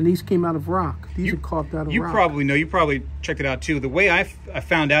 And these came out of rock. These are carved out of rock. You probably know. You probably checked it out, too. The way I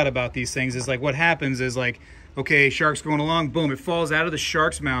found out about these things is, like, what happens is, like, okay, shark's going along, boom, it falls out of the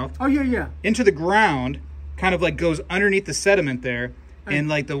shark's mouth. Oh, yeah. Into the ground, kind of, like, goes underneath the sediment there, and,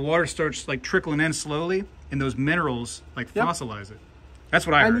 like, the water starts, like, trickling in slowly, and those minerals, like, fossilize it. That's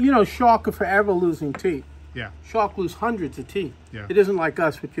what I heard. And, you know, shark are forever losing teeth. Yeah. Shark lose hundreds of teeth. Yeah. It isn't like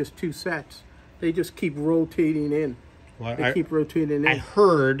us with just 2 sets. They just keep rotating in. Well, they keep rotating in. I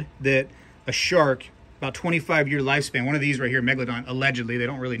heard that a shark, about 25-year lifespan, one of these right here, Megalodon, allegedly, they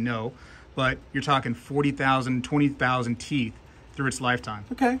don't really know, but you're talking 40,000, 20,000 teeth through its lifetime.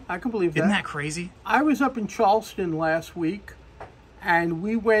 Okay, I can believe that. Isn't that crazy? I was up in Charleston last week, and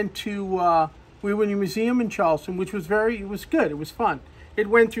we went to we were in a museum in Charleston, which was it was good. It was fun. It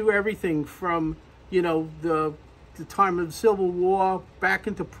went through everything from, you know, the time of the Civil War back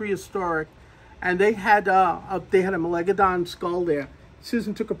into prehistoric, and they had a Megalodon skull there.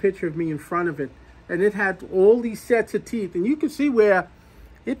 Susan took a picture of me in front of it, and it had all these sets of teeth, and you could see where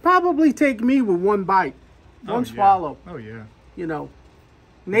it probably take me with one bite, one swallow. Oh yeah. You know,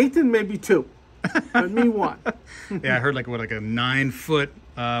 Nathan maybe 2, but me 1. Yeah, I heard like a 9-foot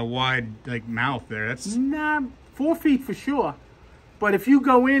wide like mouth there. That's 4 feet for sure. But if you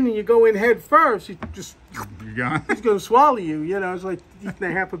go in and you go in head first, you're gone. He's going to swallow you. You know, it's like eating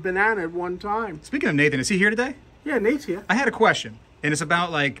a half a banana at one time. Speaking of Nathan, is he here today? Yeah, Nate's here. I had a question, and it's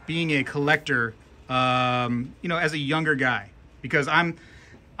about like being a collector, you know, as a younger guy, because I'm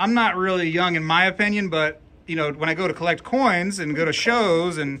not really young in my opinion, but you know, when I go to collect coins and go to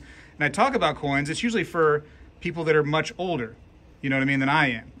shows and I talk about coins, it's usually for people that are much older, you know what I mean, than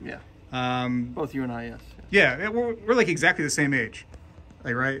I am. Yeah. Both you and I, yes. Yeah, we're like exactly the same age.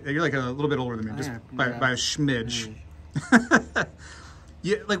 Like, right? You're like a little bit older than me, just by a smidge.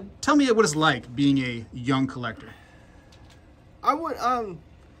 Yeah, like, tell me what it's like being a young collector. I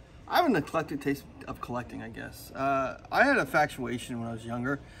have an eclectic taste of collecting, I guess. I had a infatuation when I was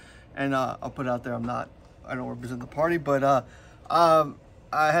younger, and I'll put it out there, I'm not I don't represent the party, but I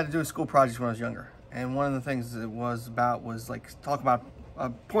had to do a school project when I was younger, and one of the things it was about was like talk about an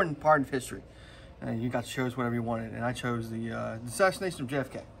important part of history, and you got to choose whatever you wanted, and I chose the assassination of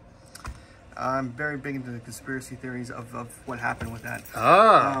JFK. I'm very big into the conspiracy theories of what happened with that.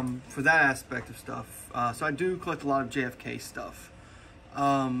 For that aspect of stuff. So I do collect a lot of JFK stuff.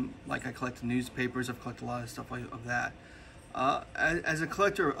 Like I collect newspapers, I've collected a lot of stuff of that. As a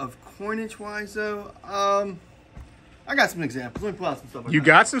collector of coinage wise though, I got some examples. Let me pull out some stuff. You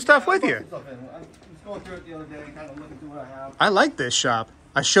got some stuff with you? I was going through it the other day, kind of looking through what I have. I like this shop.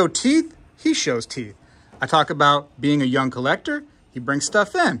 I show teeth, he shows teeth. I talk about being a young collector, he brings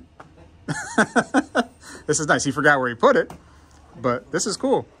stuff in. This is nice. He forgot where he put it, but this is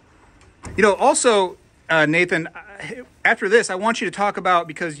cool. You know, also, Nathan, after this, I want you to talk about,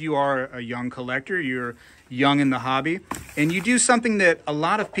 because you are a young collector, you're young in the hobby, and you do something that a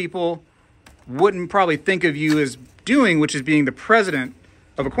lot of people wouldn't probably think of you as doing, which is being the president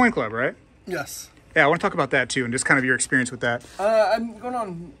of a coin club, right? Yes. Yeah, I want to talk about that too, and just kind of your experience with that. I'm going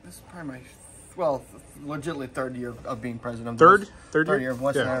on, this is probably my, well, legitimately third year of being president. Third year of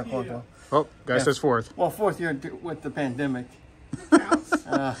Western Iowa Coin Club. Oh, guy says fourth. Well, fourth year with the pandemic.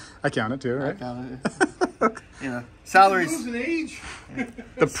 I count it too, right? I count it. You know, salaries. Losing age.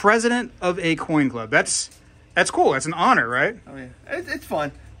 The president of a coin club. That's cool. That's an honor, right? I mean, it's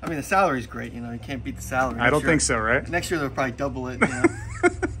fun. I mean, the salary's great. You know, you can't beat the salary. I don't think so, right? Next year they'll probably double it. You know.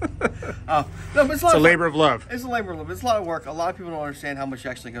 No, but it's a labor of love. It's a labor of love. It's a lot of work. A lot of people don't understand how much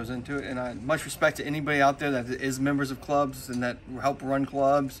actually goes into it. And much respect to anybody out there that is members of clubs and that help run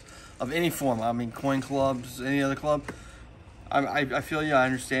clubs of any form. I mean, coin clubs, any other club. I feel you. I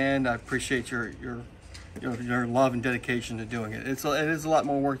understand. I appreciate your love and dedication to doing it. It is a lot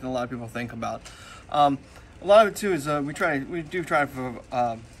more work than a lot of people think about. A lot of it too is we do try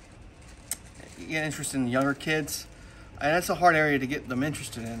to get interest in younger kids, and that's a hard area to get them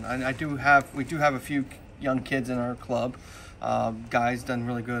interested in. And we do have a few young kids in our club. Guys done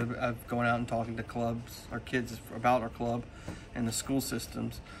really good at going out and talking to clubs, our kids, about our club and the school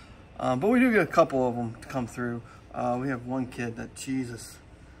systems. But we do get a couple of them to come through. We have one kid that, Jesus,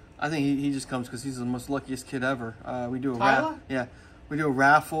 I think he just comes because he's the most luckiest kid ever. We do a raffle. Yeah, we do a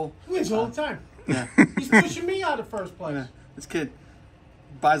raffle. He wins all the time. Yeah, he's pushing me out of first place. Yeah. This kid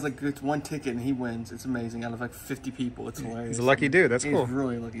buys gets one ticket and he wins. It's amazing. Out of like 50 people, it's hilarious. He's a lucky dude. That's cool. He's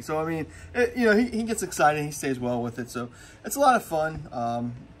really lucky. So I mean, he gets excited. He stays well with it. So it's a lot of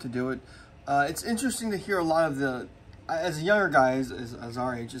fun to do it. It's interesting to hear a lot of the. As a younger guy, as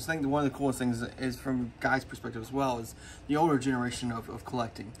our age, I think one of the coolest things is from a guy's perspective as well, is the older generation of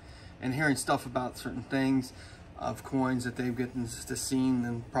collecting and hearing stuff about certain things of coins that they've gotten to see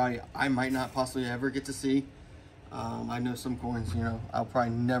and probably I might not possibly ever get to see. I know some coins, I'll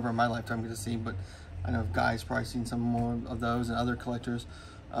probably never in my lifetime get to see, but I know guys probably seen some more of those and other collectors.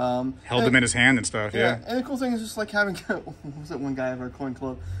 Held them in his hand and stuff, yeah. And the cool thing is just like having, what was that one guy at our coin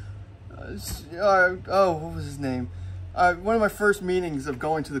club? What was his name? One of my first meetings of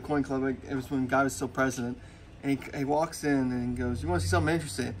going to the coin club, it was when Guy was still president, and he walks in and goes, "You want to see something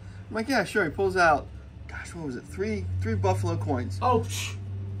interesting?" I'm like, "Yeah, sure." He pulls out, gosh, what was it? Three Buffalo coins. Oh,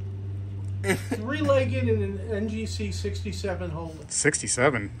 three-legged and an NGC 67 holder.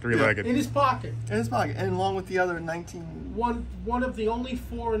 67, three-legged. In his pocket. In his pocket, and along with the other 19. One of the only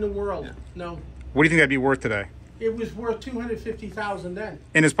 4 in the world. Yeah. No. What do you think that'd be worth today? It was worth $250,000 then.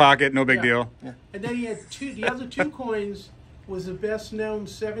 In his pocket, no big deal. Yeah. And then he had the other 2 coins was the best known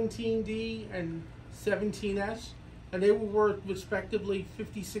 17D and 17S, and they were worth respectively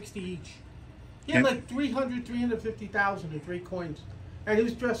 $50, $60 each. He had like $350,000 in 3 coins, and he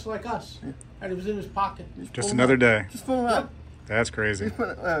was dressed like us, and it was in his pocket. Just another day. Just pull him out. That's crazy. He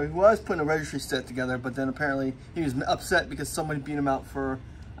was putting a registry set together, but then apparently he was upset because somebody beat him out for,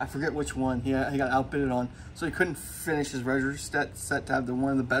 I forget which one. He got outbidded on, so he couldn't finish his registry set to have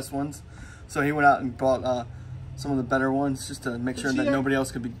one of the best ones. So he went out and bought some of the better ones just to make sure that nobody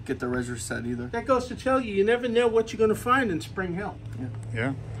else could get the registry set either. That goes to tell you never know what you're going to find in Spring Hill.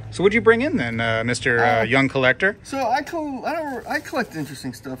 Yeah. So what'd you bring in then, Mr. Young Collector? So I collect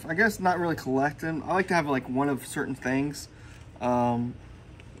interesting stuff. I guess not really collecting. I like to have like one of certain things.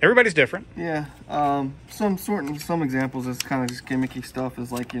 Everybody's different. Yeah. Some examples is kind of just gimmicky stuff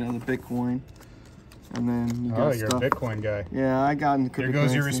is like, the Bitcoin. And then you got you're a Bitcoin guy. Yeah, I got into There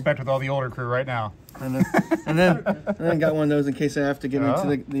goes your respect with all the older crew right now. And then got one of those in case I have to get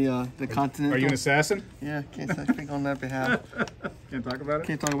into the continent. Are you an assassin? Yeah, can't speak on that behalf. Can't talk about it?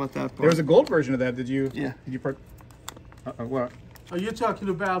 Can't talk about that part. There was a gold version of that, did you? Yeah. Did you what? Are you talking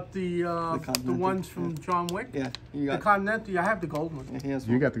about the ones from John Wick? Yeah, you The got Continental. I have the gold one. yeah, he has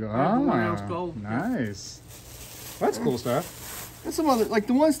You got to go. Yeah, the one Oh, else gold. nice. That's cool stuff. And some other, like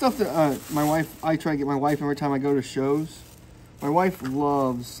the one stuff that my wife, I try to get my wife every time I go to shows. My wife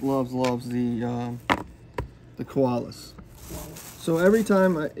loves the koalas. So every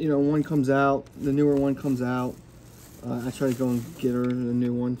time one comes out, the newer one comes out, I try to go and get her a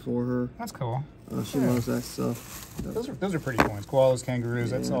new one for her. That's cool. She loves that stuff. Those are pretty coins. Koalas,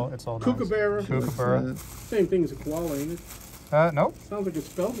 kangaroos. It's all. Nice. Kookaburra. Kookaburra. Same thing as a koala, ain't it? Nope. Sounds like it's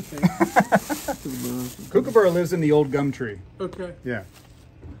spelled the same. Kookaburra lives in the old gum tree. Okay. Yeah.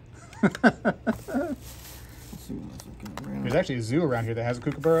 Let's see what else I got around. There's actually a zoo around here that has a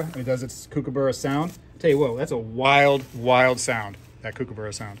kookaburra, and it does its kookaburra sound. Tell you what, that's a wild, wild sound, that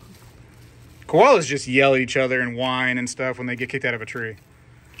kookaburra sound. Koalas just yell at each other and whine and stuff when they get kicked out of a tree.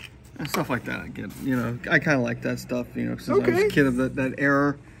 And stuff like that, I get. I kind of like that stuff. Since I was a kid of that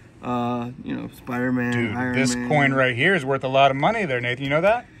era. Spider-Man, Dude, Iron this Man. coin right here is worth a lot of money there, Nathan. You know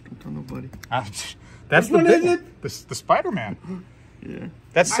that? Don't tell nobody. That's Which one big is one. The Spider-Man. Yeah.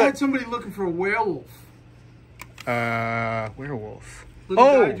 That's I had somebody looking for a werewolf. werewolf. Little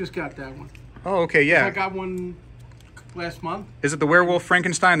Oh. guy just got that one. Oh, okay, yeah. I got one last month. Is it the werewolf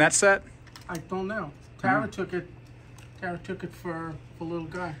Frankenstein, that set? I don't know. Tara took it. Tara took it for the little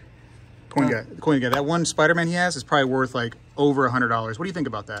guy. Coin guy. That one Spider-Man he has is probably worth like over $100. What do you think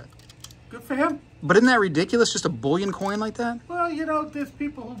about that? Good for him. But isn't that ridiculous? Just a bullion coin like that? Well, there's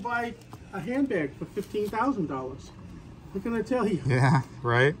people who buy a handbag for $15,000. What can I tell you? Yeah,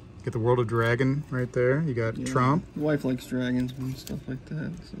 right. Get the World of Dragon right there. You got Trump. My wife likes dragons and stuff like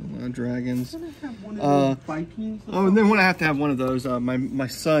that. So a lot of dragons. Can I have one of those Vikings? And then when I have to have one of those, my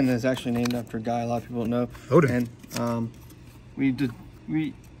son is actually named after a guy a lot of people don't know. Odin. And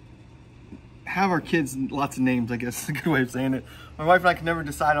we have our kids lots of names, I guess is a good way of saying it. My wife and I can never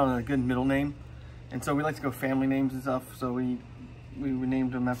decide on a good middle name. And so we like to go family names and stuff. So we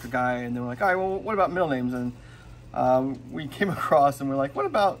named them after a guy, and then we're like, all right, well, what about middle names? And we came across and we're like, what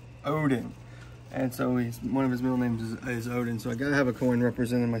about Odin? And so one of his middle names is Odin. So I gotta have a coin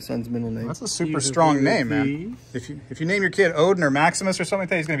representing my son's middle name. That's a super strong name, man. If you name your kid Odin or Maximus or something like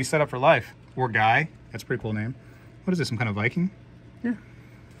that, he's gonna be set up for life. Or Guy. That's a pretty cool name. What is this? Some kind of Viking? Yeah.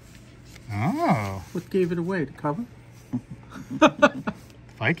 Oh. What gave it away? The cover?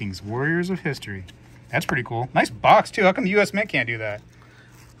 Vikings, warriors of history. That's pretty cool. Nice box too. How come the U.S. Mint can't do that?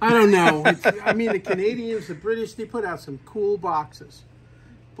 I don't know. The Canadians, the British, they put out some cool boxes.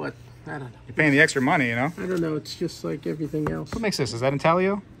 But I don't know. You're paying the extra money, you know? I don't know. It's just like everything else. What makes this? Is that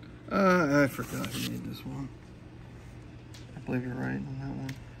Intaglio? I forgot who made this one. I believe you're right on that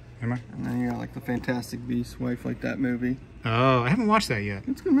one. Am I? And then you got like the Fantastic Beasts, wife like that movie. Oh, I haven't watched that yet.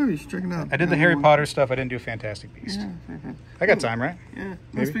 It's a good movie. You should check it out. I did the Harry Potter stuff. I didn't do Fantastic Beast. Yeah. I got time, right? Yeah.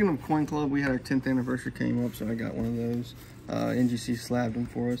 Maybe. Speaking of Coin Club, we had our 10th anniversary came up, so I got one of those. NGC slabbed them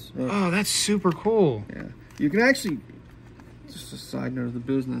for us. Oh, that's super cool. Yeah. You can actually, just a side note of the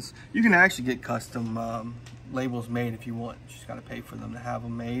business, you can actually get custom labels made if you want. You just got to pay for them to have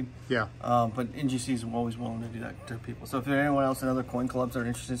them made. Yeah. But NGC is always willing to do that to people. So if there's anyone else in other coin clubs that are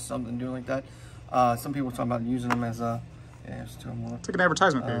interested in something doing like that, some people talk about using them as a, there's two more. It's like an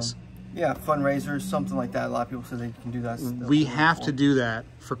advertisement piece. Yeah, fundraisers, something like that. A lot of people say they can do that. We have to do that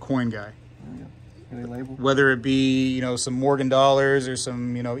for Coin Guy. Get a label. Whether it be, some Morgan dollars or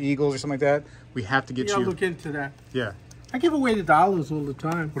some, Eagles or something like that, we have to get Yeah, you. I'll look into that. Yeah. I give away the dollars all the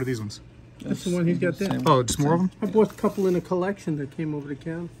time. What are these ones? That's the one he's got there. Oh, just more of them? I bought a couple in a collection that came over the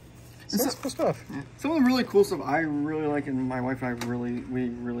counter. That's cool stuff. Yeah. Some of the really cool stuff I really like, and my wife and I we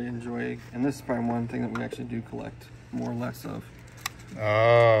really enjoy, and this is probably one thing that we actually do collect more or less of.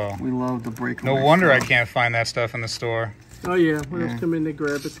 Oh. We love the breakaway. No wonder stuff. I can't find that stuff in the store. Oh yeah, when else come in, they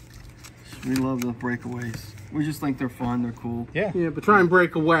grab it. We love the breakaways. We just think they're fun, they're cool. Yeah. Yeah, but try and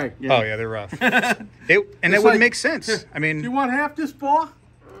break away. Yeah. Oh, yeah, they're rough. It wouldn't like- make sense. I mean, You want half this ball?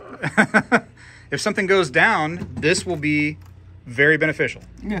 if something goes down, this will be very beneficial.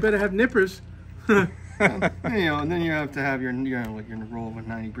 You better have nippers. And then you have to have your roll with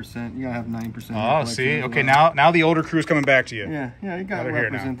 90%. You gotta have 90%. Oh, see, okay, now the older crew's coming back to you. Yeah, you gotta They're here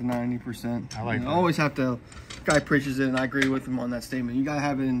represent the 90%. I like that. Always have to. Guy preaches it, and I agree with him on that statement. You gotta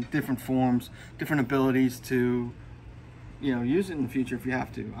have it in different forms, different abilities to, use it in the future if you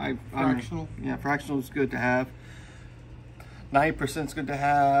have to. Fractional. Fractional is good to have. 90% is good to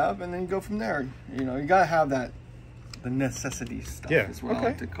have, and then you go from there. You gotta have that. The necessity stuff is what I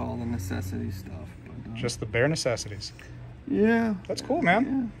like to call the necessity stuff. But, Just the bare necessities. Yeah. That's cool,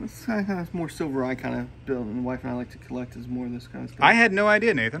 man. Yeah, that's kind of more silver I kind of build, and the wife and I like to collect is more of this kind of stuff. I had no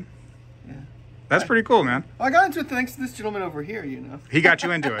idea, Nathan. Yeah. That's pretty cool, man. I got into it thanks to this gentleman over here, you know. He got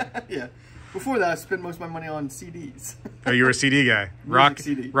you into it. Yeah. Before that, I spent most of my money on CDs. Oh, you were a CD guy.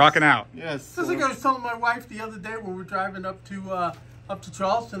 CDs. Rocking out. Yes. Just like I was telling my wife the other day when we were driving up to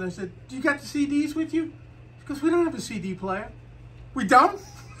Charleston, I said, "Do you got the CDs with you?" She goes, "We don't have a CD player." "We don't?"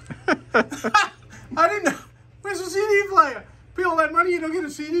 I didn't know. Where's the CD player? Pay all that money, you don't get a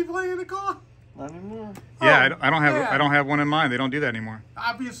CD player in the car? Not anymore. Yeah, Oh, I don't have yeah. I don't have one in mine. They don't do that anymore.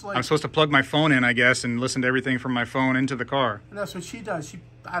 Obviously. I'm supposed to plug my phone in, I guess, and listen to everything from my phone into the car. And that's what she does.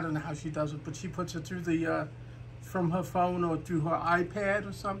 I don't know how she does it, but she puts it through the from her phone or through her iPad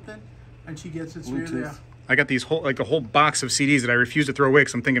or something, and she gets it through there. I got these a whole box of CDs that I refuse to throw away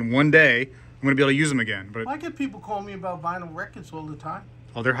because I'm thinking one day I'm going to be able to use them again. But I get people calling me about vinyl records all the time.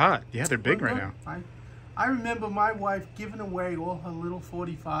 oh, they're hot. Yeah, they're big right now. I remember my wife giving away all her little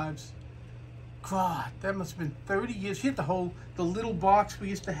 45s. God, that must have been 30 years. She had the little box we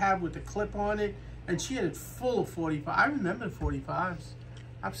used to have with the clip on it, and she had it full of 45. I remember 45s.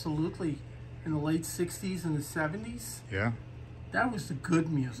 Absolutely. In the late 60s and the 70s. Yeah. That was the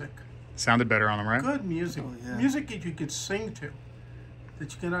good music. Sounded better on them, right? Good music. Oh, yeah. Music that you could sing to,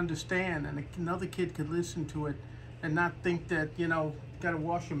 that you could understand, and another kid could listen to it and not think that, you know, got to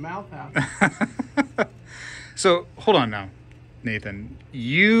wash your mouth out. So, hold on now, Nathan.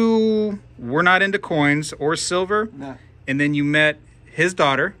 You were not into coins or silver, No. and then you met his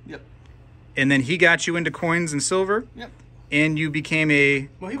daughter, Yep. and then he got you into coins and silver, Yep. and you became a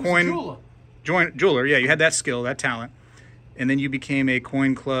Well, he was coin a jeweler. jeweler. Yeah, you had that skill, that talent, and then you became a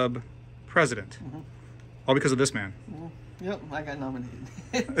coin club president. All because of this man. Yep. I got nominated.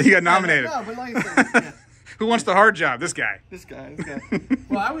 You got nominated. No, but like I said, yeah. Who wants the hard job? This guy. This guy.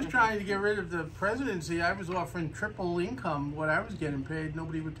 Well, I was trying to get rid of the presidency. I was offering triple income. What I was getting paid,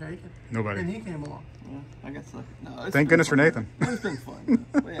 nobody would take it. Nobody. And he came along. Yeah, I guess so. No, it's Thank been goodness for fun. Nathan. It's been fun.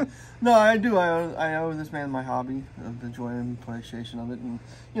 But yeah. No, I do. I owe this man my hobby of the joy and appreciation of it, and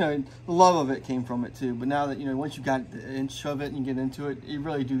you know, the love of it came from it too. But now that you know, once you got the inch of it and you get into it, you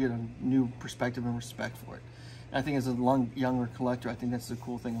really do get a new perspective and respect for it. And I think as a younger collector, I think that's the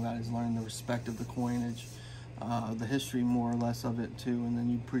cool thing about it, is learning the respect of the coinage, the history more or less of it too, and then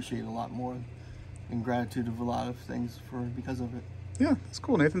you appreciate a lot more in gratitude of a lot of things because of it. Yeah, that's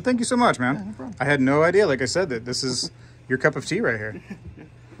cool, Nathan. Thank you so much, man. Yeah, no problem. I had no idea, like I said, that this is your cup of tea right here.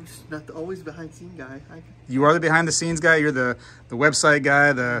 I'm just not always behind scene guy. You are the behind-the-scenes guy. You're the website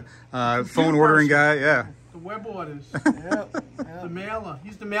guy, the phone ordering guy. Yeah. The web orders. Yep. The mailer.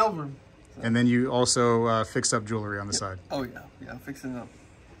 He's the mailroom. And then you also fix up jewelry on the side. Oh yeah, yeah, I'm fixing it up.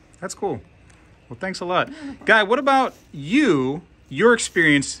 That's cool. Well, thanks a lot. Guy, what about you, your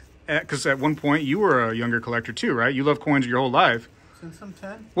experience, because at one point you were a younger collector too, right? You loved coins your whole life. Since I'm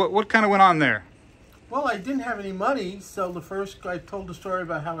 10. What kind of went on there? Well, I didn't have any money, so I told the story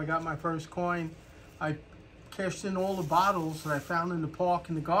about how I got my first coin. I cashed in all the bottles that I found in the park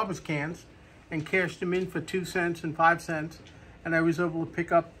in the garbage cans and cashed them in for 2 cents and 5 cents. And I was able to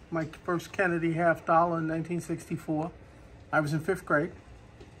pick up my first Kennedy $50 in 1964. I was in 5th grade,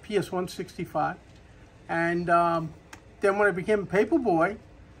 PS 165. And then when I became a paper boy,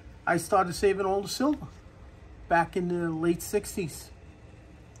 I started saving all the silver back in the late 60s.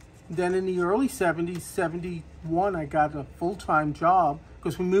 Then in the early 70s, 71, I got a full-time job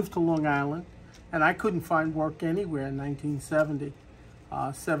because we moved to Long Island, and I couldn't find work anywhere in 1970.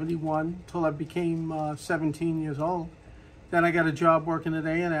 71 till I became 17 years old. Then I got a job working at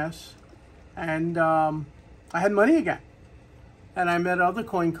A&S, and I had money again. And I met other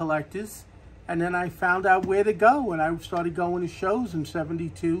coin collectors, and then I found out where to go, and I started going to shows in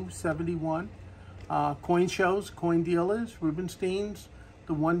 72, 71. Coin shows, coin dealers, Rubenstein's,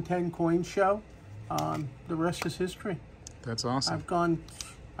 the 110 coin show. The rest is history. That's awesome. I've gone,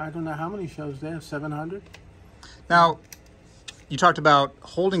 I don't know how many shows there, 700. Now, you talked about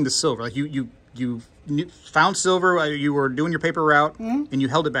holding the silver. Like you found silver, you were doing your paper route, and you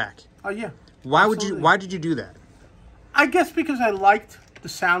held it back. Oh yeah. Why did you do that? I guess because I liked the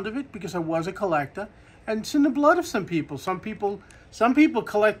sound of it, because I was a collector, and it's in the blood of some people. Some people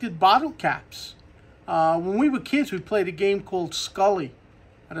collected bottle caps. When we were kids, we played a game called Scully.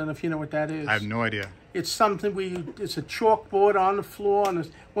 I don't know if you know what that is. I have no idea. It's something it's a chalkboard on the floor.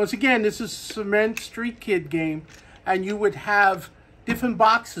 And once again, this is a cement street kid game. And you would have different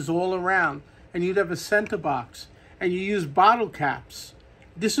boxes all around. And you'd have a center box. And you use bottle caps.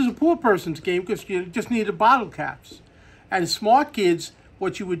 This is a poor person's game because you just needed bottle caps. And smart kids,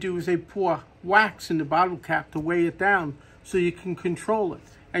 what you would do is they pour wax in the bottle cap to weigh it down so you can control it.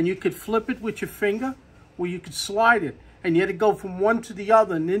 And you could flip it with your finger or you could slide it. And you had to go from one to the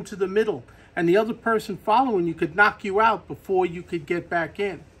other and into the middle. And the other person following you could knock you out before you could get back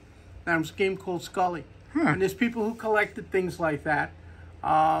in. There was a game called Scully. Huh. And there's people who collected things like that.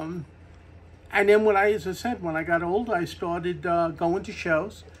 And then as I said, when I got older, I started going to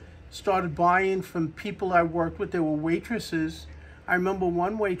shows, started buying from people I worked with. There were waitresses. I remember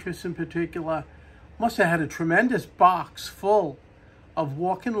one waitress in particular must have had a tremendous box full of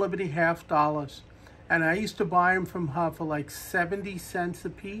Walking Liberty half dollars. And I used to buy them from her for like 70 cents a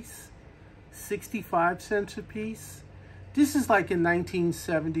piece, 65 cents a piece. This is like in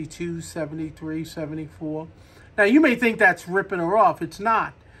 1972, 73, 74. Now, you may think that's ripping her off. It's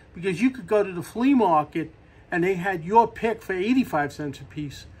not, because you could go to the flea market and they had your pick for 85 cents a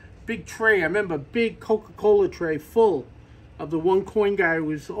piece. Big tray. I remember a big Coca-Cola tray full of the one coin guy who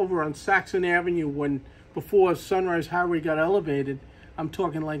was over on Saxon Avenue before Sunrise Highway got elevated. I'm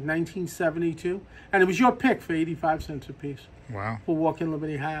talking like 1972. And it was your pick for 85 cents a piece. Wow. For Walking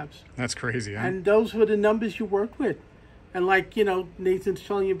Liberty halves. That's crazy, huh? And those were the numbers you worked with. And like, Nathan's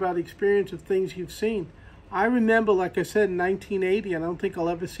telling you about experience of things you've seen. I remember, like I said, in 1980, and I don't think I'll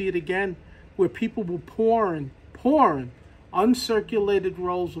ever see it again, where people were pouring uncirculated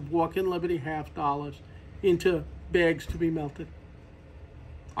rolls of Walking Liberty half dollars into bags to be melted.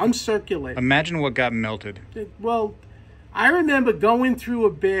 Uncirculated. Imagine what got melted. Well, I remember going through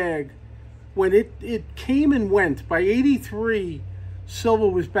a bag when it came and went. By 83, silver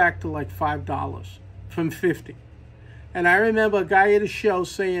was back to like $5 from 50. And I remember a guy at a show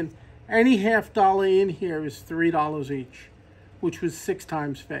saying, any half dollar in here is $3 each, which was 6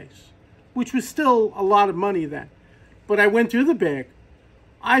 times face, which was still a lot of money then. But I went through the bag.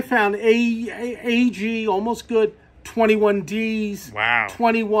 I found AG, almost good, 21Ds, wow,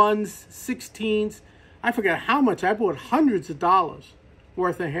 21s, 16s. I forgot how much. I bought hundreds of dollars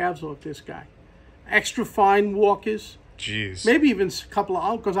worth of halves off this guy. Extra fine walkers. Jeez. Maybe even a couple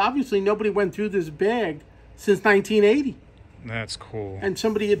of, because obviously nobody went through this bag since 1980. That's cool. And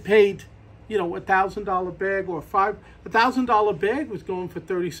somebody had paid, $1,000 bag or $1,000 bag was going for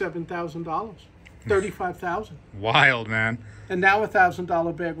 $37,000, $35,000. Wild, man. And now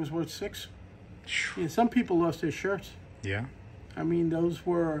 $1,000 bag was worth $6,000. Yeah, some people lost their shirts. Yeah. I mean, those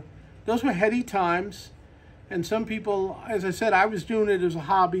were heady times. And some people, as I said, I was doing it as a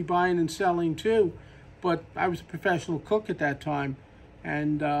hobby, buying and selling too. But I was a professional cook at that time.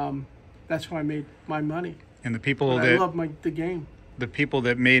 And that's how I made my money. And the people I love the game. The people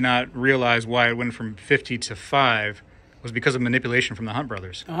that may not realize why it went from 50 to 5 was because of manipulation from the Hunt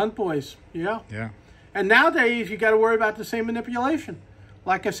brothers. The Hunt boys, yeah. Yeah. And nowadays, you got to worry about the same manipulation.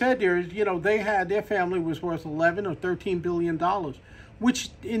 Like I said, their family was worth 11 or 13 billion dollars,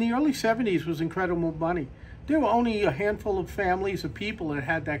 which in the early 70s was incredible money. There were only a handful of families of people that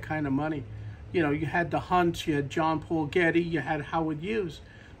had that kind of money. You had the Hunts, you had John Paul Getty, you had Howard Hughes,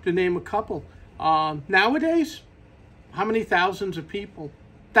 to name a couple. Nowadays, how many thousands of people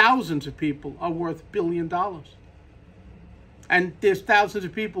are worth $1 billion? And there's thousands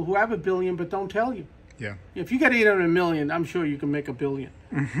of people who have $1 billion but don't tell you. Yeah. If you got 800 million, I'm sure you can make $1 billion.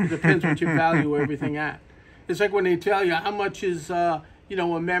 It depends what you value everything at. It's like when they tell you how much is, a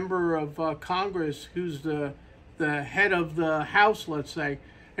member of Congress who's the head of the House, let's say,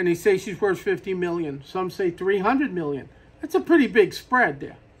 and they say she's worth 50 million. Some say 300 million. That's a pretty big spread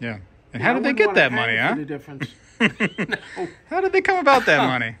there. Yeah. And how did they get that money, huh? The difference. No. How did they come about that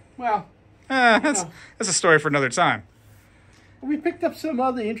money? Well, that's a story for another time. We picked up some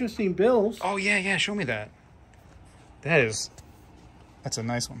other interesting bills. Oh, yeah. Show me that. That's a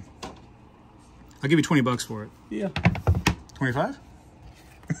nice one. I'll give you $20 for it. Yeah. 25?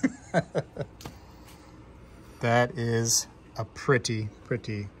 That is a pretty.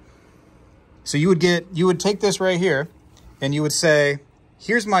 So you would take this right here and you would say,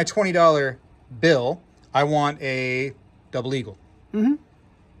 here's my $20 bill. I want a double eagle. Mm-hmm.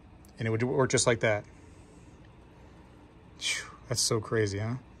 And it would work just like that. That's so crazy,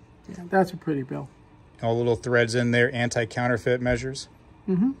 huh? Yeah, that's a pretty bill. All the little threads in there, anti-counterfeit measures.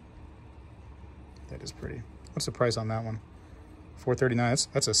 Mm-hmm. That is pretty. What's the price on that one? $4.39.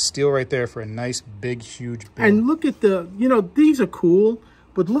 That's a steal right there for a nice, big, huge bill. And look at these are cool,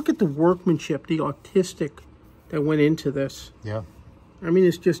 but look at the workmanship, the artistic that went into this. Yeah. I mean,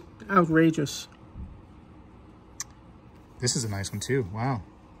 it's just outrageous. This is a nice one, too. Wow.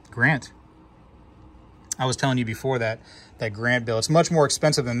 Grant. I was telling you before that Grant bill, it's much more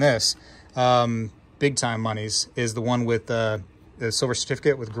expensive than this. Big time monies is the one with the silver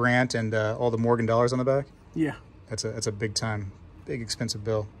certificate with Grant and all the Morgan dollars on the back. Yeah. That's a big time, big expensive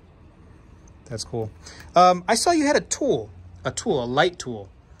bill. That's cool. I saw you had a light tool.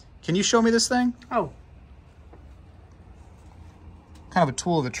 Can you show me this thing? Oh. Kind of a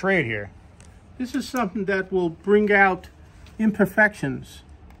tool of the trade here. This is something that will bring out imperfections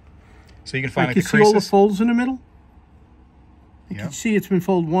So you can find like like you the see all the creases. folds in the middle? You Yeah. can see it's been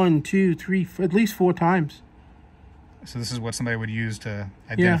folded 1, 2, 3, at least 4 times. So this is what somebody would use to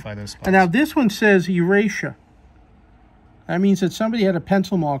identify those spots. And now this one says erasure. That means that somebody had a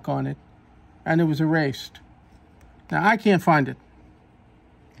pencil mark on it and it was erased. Now I can't find it.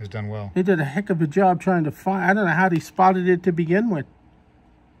 It was done well. They did a heck of a job trying to find. I don't know how they spotted it to begin with.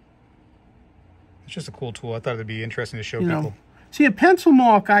 It's just a cool tool. I thought it'd be interesting to show You people. know, see, a pencil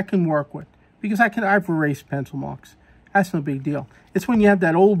mark I can work with because I've erased pencil marks. That's no big deal. It's when you have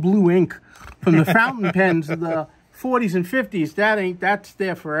that old blue ink from the fountain pens of the 40s and 50s. That's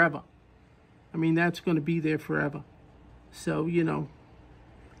there forever. I mean, that's going to be there forever. So, you know.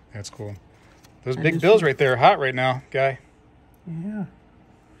 That's cool. Those big bills right there are hot right now, guy. Yeah.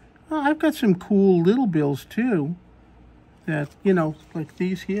 Well, I've got some cool little bills too. That, you know, like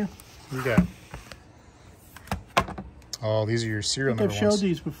these here. What do you got? Oh, these are your serial number I've ones. showed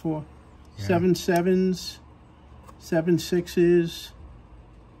these before. Yeah. 7 7s, 7 6s,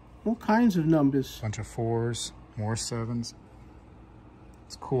 all kinds of numbers. Bunch of 4s, more 7s.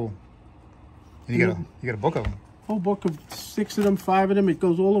 It's cool. And you got a book of them. Whole book of 6 of them, 5 of them. It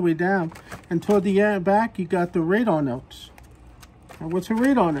goes all the way down. And toward the back, you got the radar notes. Now, what's a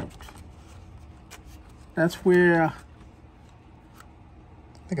radar note? That's where... I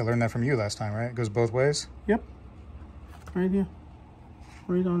think I learned that from you last time, right? It goes both ways. Yep. Right here.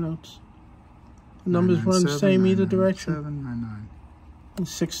 Radar notes. The numbers run the same either direction. 799. And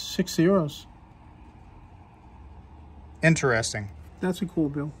six zeros. Interesting. That's a cool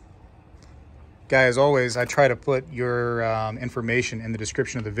bill. Guy, as always, I try to put your information in the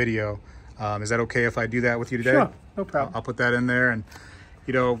description of the video. Is that okay if I do that with you today? Sure, no problem. I'll put that in there, and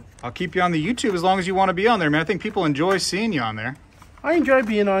you know, I'll keep you on the YouTube as long as you want to be on there, man. I think people enjoy seeing you on there. I enjoy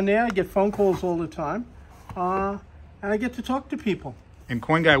being on there. I get phone calls all the time, and I get to talk to people. And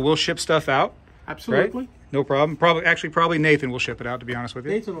Coin Guy will ship stuff out. Absolutely. Right? No problem. Probably Nathan will ship it out, to be honest with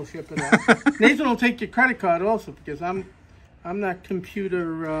you. Nathan will ship it out. Nathan will take your credit card also because I'm not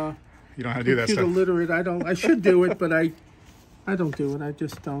computer. You don't know how to do that Computer stuff. literate. I should do it, but I don't do it. I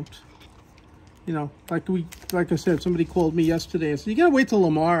just don't. You know, like I said, somebody called me yesterday and said, "You gotta wait till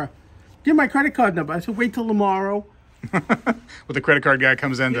tomorrow. Give my credit card number." I said, "Wait till tomorrow." Well, the credit card guy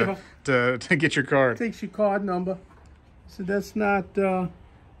comes in to get your card. Takes your card number. I said, "That's not.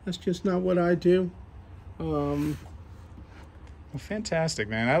 That's just not what I do." Well, fantastic,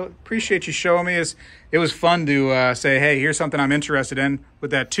 man. I appreciate you showing me. It was fun to say, hey, here's something I'm interested in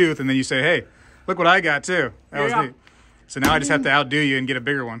with that tooth. And then you say, hey, look what I got, too. That was neat. So now I just have to outdo you and get a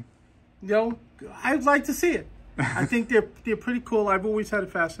bigger one. You know, I'd like to see it. I think they're pretty cool. I've always had a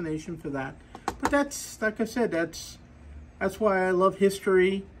fascination for that. But that's, like I said, that's why I love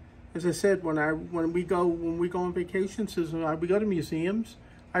history. As I said, when we go on vacations, we go to museums.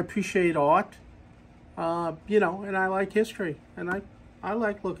 I appreciate art. You know, and I like history, and I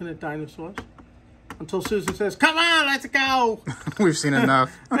like looking at dinosaurs. Until Susan says, "Come on, let's go." We've seen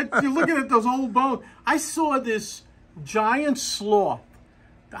enough. You're looking at those old bones. I saw this giant sloth.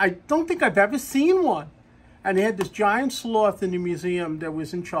 I don't think I've ever seen one. And they had this giant sloth in the museum that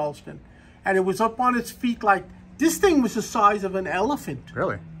was in Charleston, and it was up on its feet like this thing was the size of an elephant.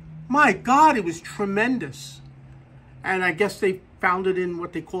 Really? My God, it was tremendous. And I guess they found it in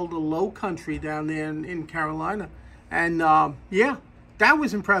what they call the Low Country down there in Carolina. And yeah, that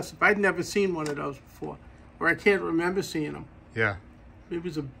was impressive. I'd never seen one of those before, or I can't remember seeing them. Yeah. It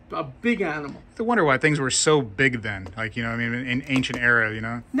was a big animal. I wonder why things were so big then. Like, you know, I mean, in ancient era, you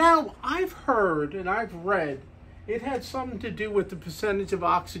know? Now, I've heard and I've read it had something to do with the percentage of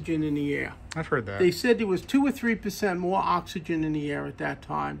oxygen in the air. I've heard that. They said there was 2 or 3% more oxygen in the air at that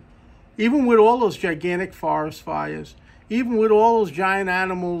time. Even with all those gigantic forest fires, even with all those giant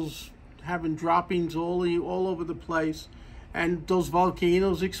animals having droppings all over the place, and those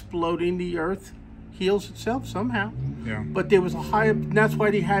volcanoes exploding, the earth heals itself somehow. Yeah. But there was a higher, that's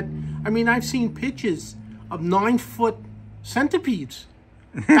why they had, I mean, I've seen pictures of 9-foot centipedes,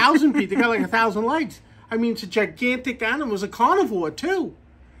 1,000 feet, they got like 1,000 legs. I mean, it's a gigantic animal, it's a carnivore too.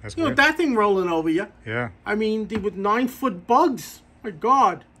 That's You know, great. that thing rolling over you. Yeah. I mean, they were 9-foot bugs. My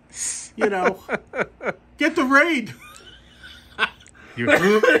God. You know, get the raid.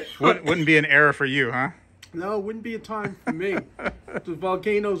 Wouldn't be an era for you, huh? No, it wouldn't be a time for me. The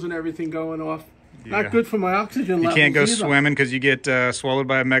volcanoes and everything going off. Yeah. Not good for my oxygen You levels can't go either. swimming because you get swallowed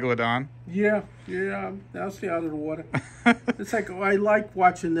by a megalodon. Yeah, I'll stay out of the water. It's like, I like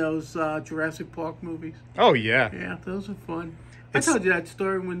watching those Jurassic Park movies. Oh, yeah. Yeah, those are fun. I told you that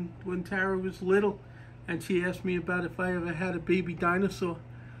story when Tara was little, and she asked me about if I ever had a baby dinosaur.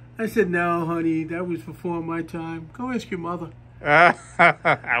 I said, no, honey, that was before my time. Go ask your mother.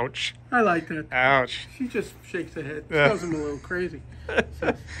 Ouch. I like that. Ouch. She just shakes her head. She tells him a little crazy.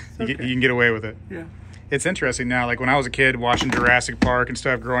 So, You can get away with it. yeah. It's interesting now, like when I was a kid watching Jurassic Park and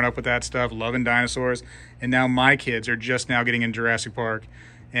stuff, growing up with that stuff, loving dinosaurs, and now my kids are just now getting in Jurassic Park,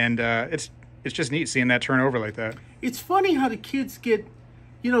 and it's just neat seeing that turn over like that. It's funny how the kids get,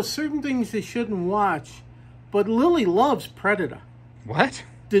 certain things they shouldn't watch, but Lily loves Predator. What?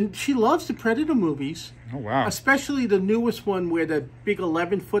 She loves the Predator movies. Oh, wow. Especially the newest one where the big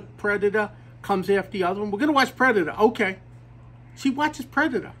 11-foot Predator comes after the other one. We're going to watch Predator. Okay. She watches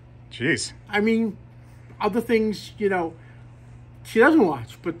Predator. Jeez. I mean, other things, she doesn't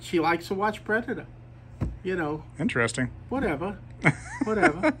watch, but she likes to watch Predator. Interesting. Whatever.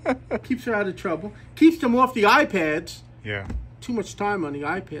 Whatever. Keeps her out of trouble. Keeps them off the iPads. Yeah. Too much time on the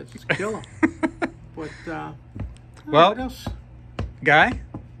iPads. It's a killer. But, well, what else? Guy,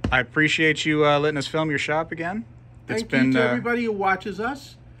 I appreciate you letting us film your shop again. Thank you to everybody who watches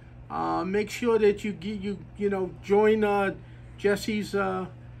us. Make sure that you join Jesse's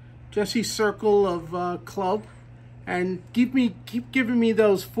circle of club, and keep giving me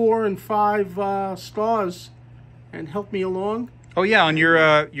those 4 and 5 stars, and help me along. Oh yeah, on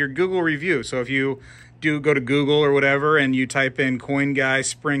your Google review. So if you do go to Google or whatever and you type in Coin Guy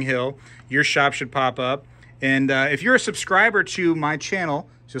Spring Hill, your shop should pop up. And if you're a subscriber to my channel,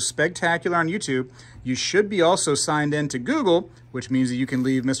 so Spegtacular on YouTube, you should be also signed in to Google, which means that you can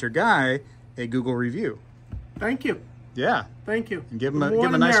leave Mr. Guy a Google review. Thank you. Yeah. Thank you. And give him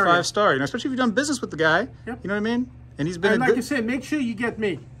a nice 5-star. Especially if you've done business with the guy. Yep. You know what I mean? And he's been like I said, make sure you get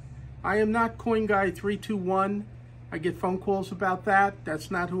me. I am not Coin Guy 321. I get phone calls about that. That's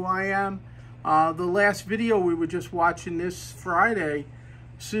not who I am. The last video we were just watching this Friday,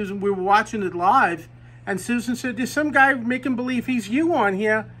 Susan, we were watching it live, and Susan said, there's some guy making believe he's you on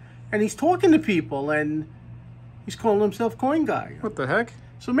here, and he's talking to people, and he's calling himself Coin Guy. What the heck?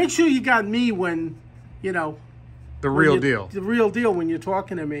 So make sure you got me when, the real deal. The real deal when you're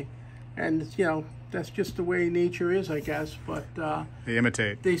talking to me. And, that's just the way nature is, I guess. But they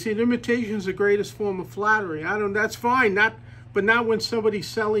imitate. They say imitation is the greatest form of flattery. That's fine. But not when somebody's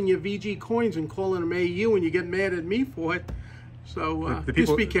selling you VG coins and calling them AU and you get mad at me for it. So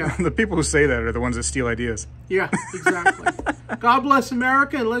just be careful. The people who say that are the ones that steal ideas. Yeah, exactly. God bless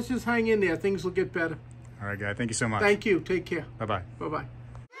America, and let's just hang in there. Things will get better. All right, Guy. Thank you so much. Thank you. Take care. Bye-bye. Bye-bye.